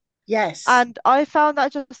 Yes. And I found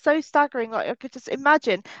that just so staggering. Like I could just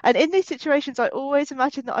imagine. And in these situations, I always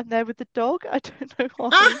imagine that I'm there with the dog. I don't know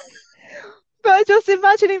Ah, why. But just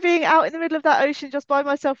imagining being out in the middle of that ocean just by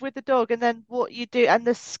myself with the dog, and then what you do, and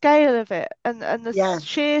the scale of it, and the yeah.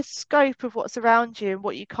 sheer scope of what's around you, and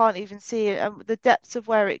what you can't even see, and the depths of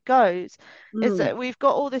where it goes, is Mm. that we've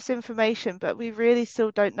got all this information, but we really still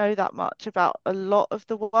don't know that much about a lot of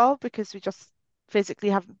the world because we just physically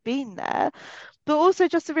haven't been there. But also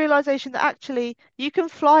just the realization that actually you can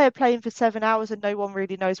fly a plane for 7 hours and no one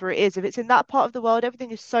really knows where it is. If it's in that part of the world,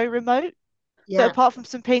 everything is so remote that Yeah. apart from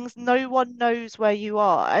some pings, no one knows where you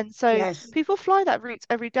are. And so Yes. people fly that route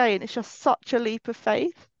every day, and it's just such a leap of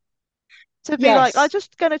faith to be like, I'm Yes.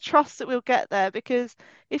 just going to trust that we'll get there because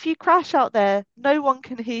if you crash out there, no one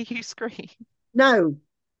can hear you scream No.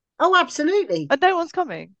 Oh, absolutely. and no one's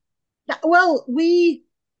coming. Well,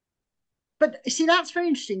 but see, that's very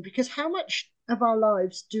interesting because how much of our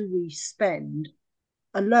lives do we spend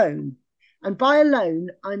alone? And by alone,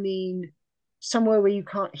 I mean somewhere where you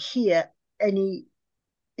can't hear any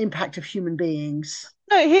impact of human beings.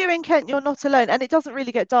 No, here in Kent, you're not alone. And it doesn't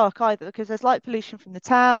really get dark either because there's light pollution from the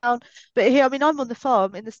town. But here, I mean, I'm on the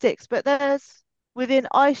farm in the sticks, but there's within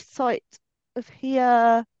eyesight of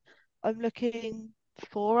here, I'm looking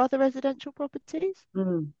for other residential properties.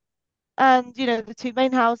 Mm. and the two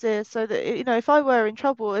main houses, so that if I were in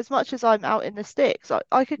trouble, as much as I'm out in the sticks,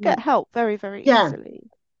 I could get Mm. help very, very Yeah, easily.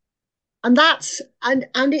 and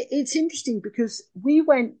it's interesting because we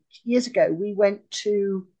went years ago. We went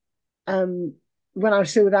to um, when I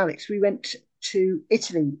was still with Alex. We went to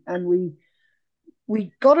Italy, and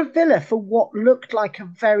we got a villa for what looked like a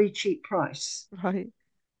very cheap price. Right,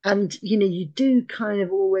 And you do kind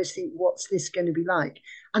of always think, what's this going to be like?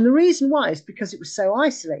 And the reason why is because it was so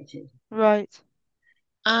isolated. right,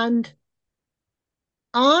 And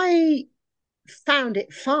I found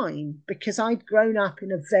it fine because I'd grown up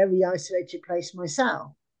in a very isolated place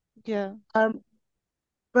myself. yeah, Um,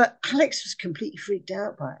 but Alex was completely freaked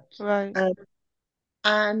out by it. right,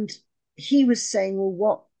 And he was saying, well,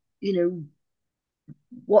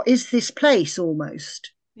 what is this place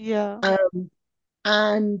almost? yeah.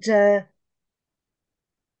 And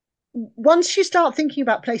once you start thinking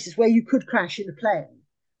about places where you could crash in a plane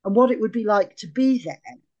and what it would be like to be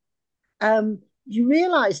there, you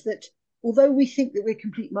realize that although we think that we're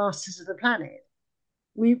complete masters of the planet,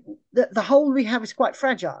 the whole we have is quite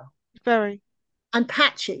fragile Very, and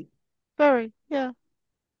patchy. very, yeah.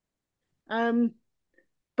 Um,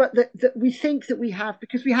 but that we think that we have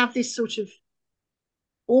because we have this sort of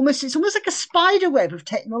it's almost like a spider web of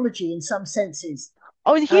technology in some senses.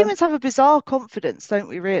 Oh, and Um, humans have a bizarre confidence, don't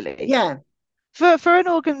we, really? yeah, For an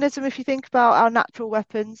organism, if you think about our natural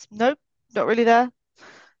weapons, nope, not really there.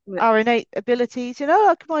 Our innate abilities,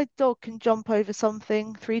 like my dog can jump over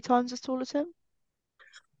something 3 times as tall as him.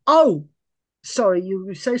 oh, sorry, you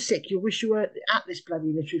were so sick. You wish you were at this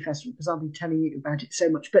bloody literary festival because I'll be telling you about it so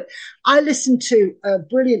much. But I listened to a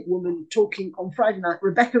brilliant woman talking on Friday night,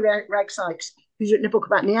 Rebecca Ragg-Sykes, who's written a book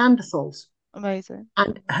about Neanderthals. Amazing.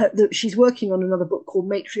 And she's working on another book called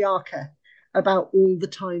Matriarcha about all the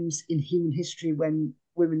times in human history when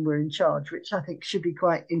women were in charge, which I think should be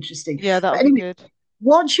quite interesting. Yeah, that But would be anyway, good.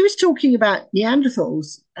 what she was talking about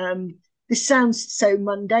Neanderthals, this sounds so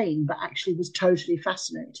mundane, but actually was totally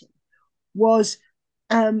fascinating, was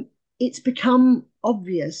um, it's become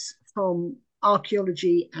obvious from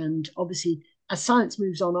archaeology, and obviously as science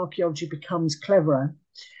moves on, archaeology becomes cleverer,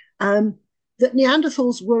 um, that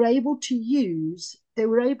Neanderthals were able to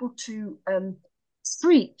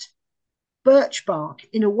treat birch bark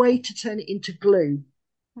in a way to turn it into glue.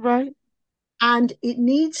 Right. And it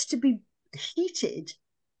needs to be heated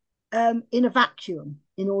in a vacuum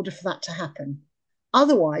in order for that to happen.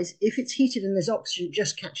 Otherwise, if it's heated and there's oxygen, it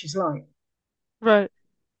just catches light. Right.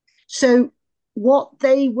 So what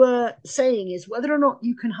they were saying is whether or not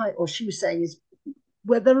you can, or she was saying is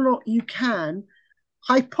whether or not you can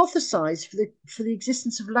hypothesize for the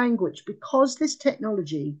existence of language, because this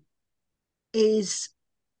technology is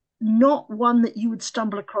not one that you would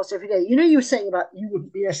stumble across every day. You were saying about you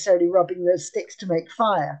wouldn't be necessarily rubbing those sticks to make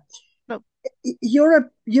fire. No. You're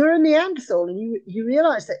a Neanderthal, and you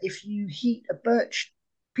realize that if you heat a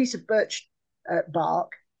piece of birch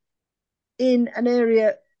bark in an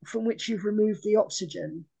area from which you've removed the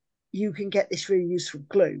oxygen, you can get this really useful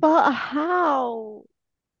glue. But how?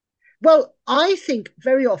 Well, I think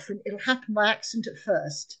very often it'll happen by accident at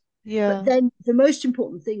first, but Yeah. then the most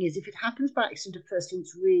important thing is if it happens by accident at first and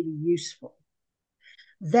it's really useful,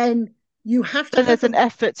 then you have to Then have there's the an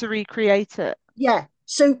effort to recreate it. yeah.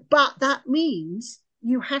 So, but that means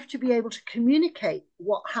you have to be able to communicate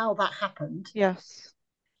how that happened. Yes.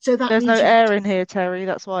 So that There's no means you have air to in here, Terry.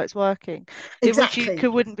 That's why it's working. Which you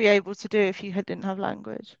exactly wouldn't be able to do if you didn't have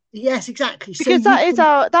language. yes, exactly. So Because you can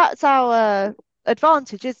that's our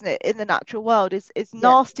advantage, isn't it, in the natural world is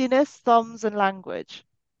yeah, nastiness, thumbs, and language.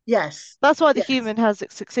 yes, That's why the yes, human has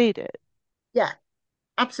succeeded. yeah,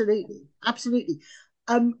 absolutely, absolutely.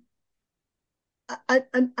 Um,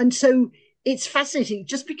 and so it's fascinating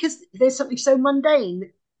just because there's something so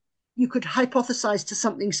mundane you could hypothesize to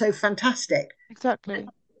something so fantastic. Exactly.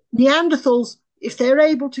 Neanderthals, if they're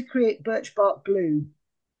able to create birch bark glue,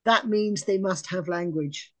 that means they must have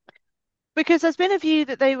language. Because there's been a view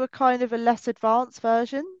that they were kind of a less advanced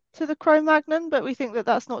version to the Cro-Magnon, but we think that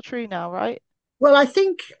that's not true now, right? Well, I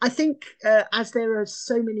think as there are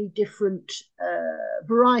so many different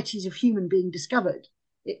varieties of human being discovered,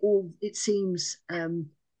 it seems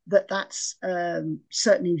that that's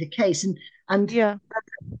certainly the case, and Yeah.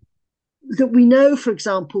 that we know, for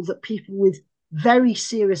example, that people with very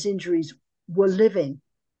serious injuries were living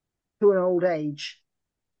to an old age.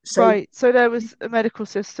 So Right. So there was a medical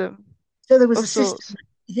system so there was a of system. sorts.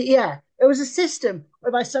 Yeah, there was a system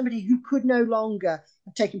whereby somebody who could no longer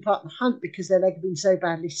have taken part in the hunt because their leg had been so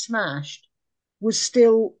badly smashed was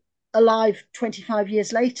still alive 25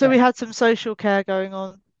 years So we later. had some social care going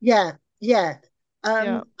on. Yeah, yeah.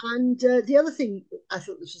 Yeah. And the other thing, I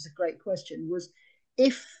thought this was a great question, was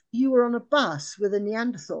if you were on a bus with a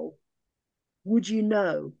Neanderthal, would you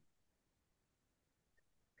know?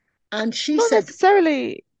 And she Not said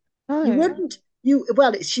necessarily. you No. wouldn't. You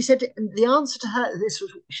well, she said the answer to her this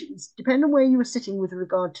was depend on where you were sitting with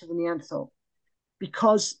regard to the Neanderthal,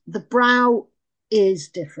 because the brow is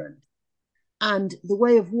different and the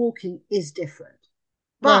way of walking is different.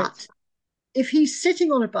 Right. But if he's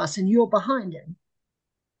sitting on a bus and you're behind him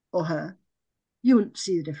or her, you wouldn't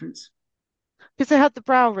see the difference. Because they had the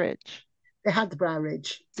brow ridge. They had the brow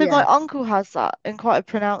ridge. So my Yeah. uncle has that in quite a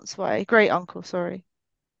pronounced way. Great uncle, sorry.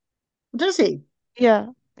 Does he? Yeah.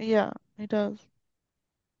 Yeah, he does.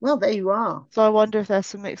 Well, there you are. So I wonder if there's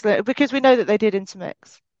some mix there because we know that they did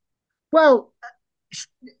intermix. Well,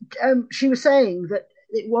 she was saying that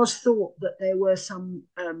it was thought that there were some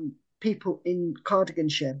people in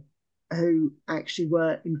Cardiganshire who actually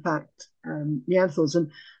were, in fact, Neanderthals.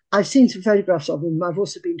 And I've seen some photographs of them. I've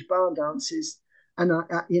also been to barn dances, and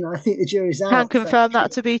I think the jury's Can out. confirm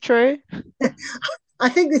that to be true. I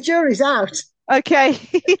think the jury's out. Okay.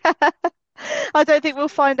 Yeah. I don't think we'll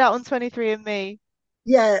find out on 23andMe.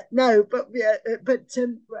 Yeah, no, but yeah,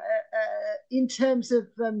 in terms of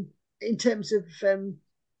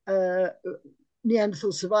uh,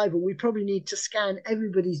 Neanderthal survival, we probably need to scan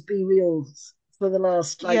everybody's BeReals for the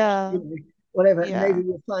last Yeah. whatever, and maybe Yeah.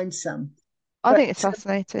 we'll find some. I think But it's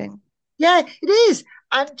fascinating. yeah, it is.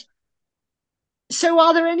 And so,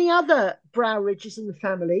 are there any other brow ridges in the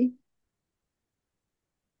family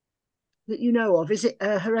that you know of? Is it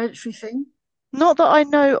a hereditary thing? Not that I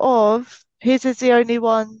know of. His is the only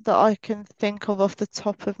one that I can think of off the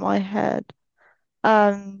top of my head.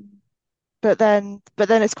 Um, but then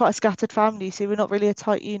it's quite a scattered family, so we're not really a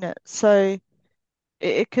tight unit. So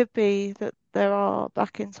it could be that there are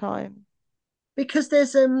back in time. Because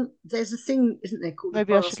there's a thing, isn't there, called the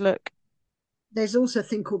Maybe I should Basque. look. There's also a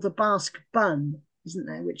thing called the Basque bun, isn't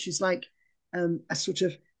there, which is like a sort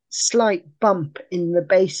of slight bump in the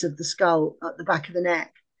base of the skull at the back of the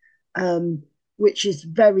neck, um, which is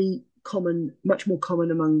very common, much more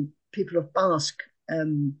common among people of Basque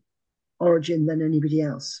origin than anybody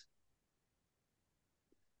else.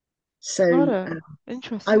 So Oh, I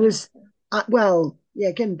interesting. was, well, yeah,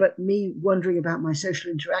 again, but me wondering about my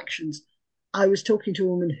social interactions, I was talking to a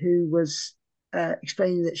woman who was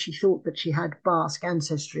explaining that she thought that she had Basque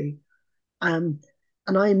ancestry. Um,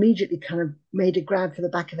 and I immediately kind of made a grab for the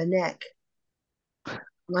back of the neck.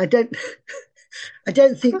 And I don't, I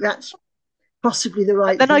don't think that's possibly the And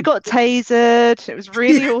right then I thing got to tasered. It was do.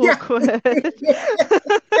 really Yeah. awkward. Yeah.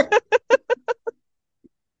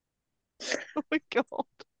 Oh my God.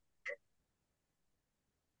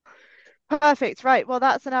 Perfect. Right. Well,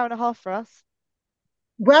 that's an hour and a half for us,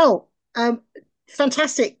 Well,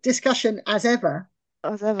 fantastic discussion as ever.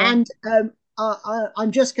 as ever. And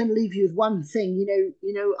I'm just going to leave you with one thing.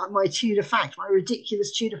 My Tudor fact, my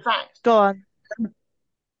ridiculous Tudor fact. Go on.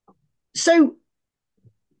 So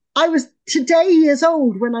I was today years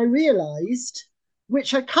old when I realised,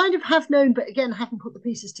 which I kind of have known, but again haven't put the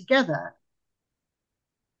pieces together.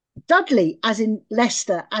 Dudley, as in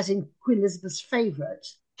Leicester, as in Queen Elizabeth's favourite,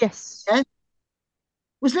 Yes. yeah,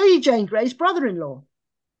 was Lady Jane Grey's brother-in-law.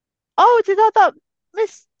 Oh, did that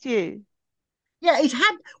missed you? Yeah, it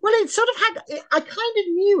had. Well, it sort of had. I kind of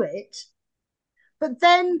knew it, but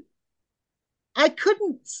then I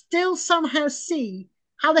couldn't still somehow see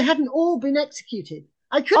how they hadn't all been executed.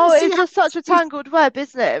 I couldn't Oh, see it's how. just such a tangled web,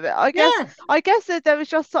 isn't it? But Yeah, I guess that there was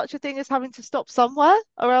just such a thing as having to stop somewhere,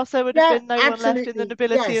 or else there would have yeah, been no one left in the absolutely.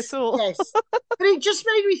 nobility at Yes, all. yes. But it just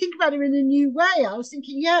made me think about him in a new way. I was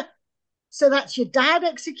thinking, yeah, so that's your dad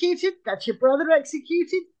executed, that's your brother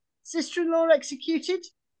executed, sister-in-law executed.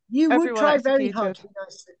 You would Everyone try very hard executed. to be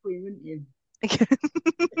nice to the Queen, wouldn't you?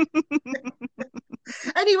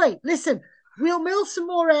 Anyway, listen, we'll mill some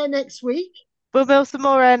more air next week. We'll mill some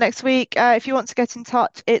more air next week. If you want to get in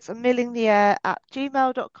touch, it's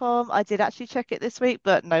millingtheair@gmail.com. I did actually check it this week,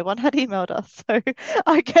 but no one had emailed us. So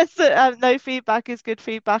I guess that no feedback is good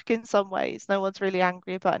feedback in some ways. No one's really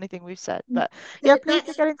angry about anything we've said. But yeah, please do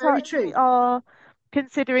That's get in very touch. We true. are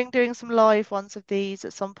considering doing some live ones of these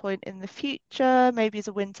at some point in the future, maybe as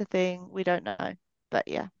a winter thing. We don't know. But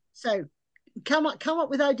yeah. So come up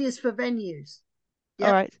with ideas for venues. All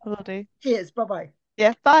Yep. right, will do. Cheers. Bye bye.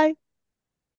 Yeah, bye.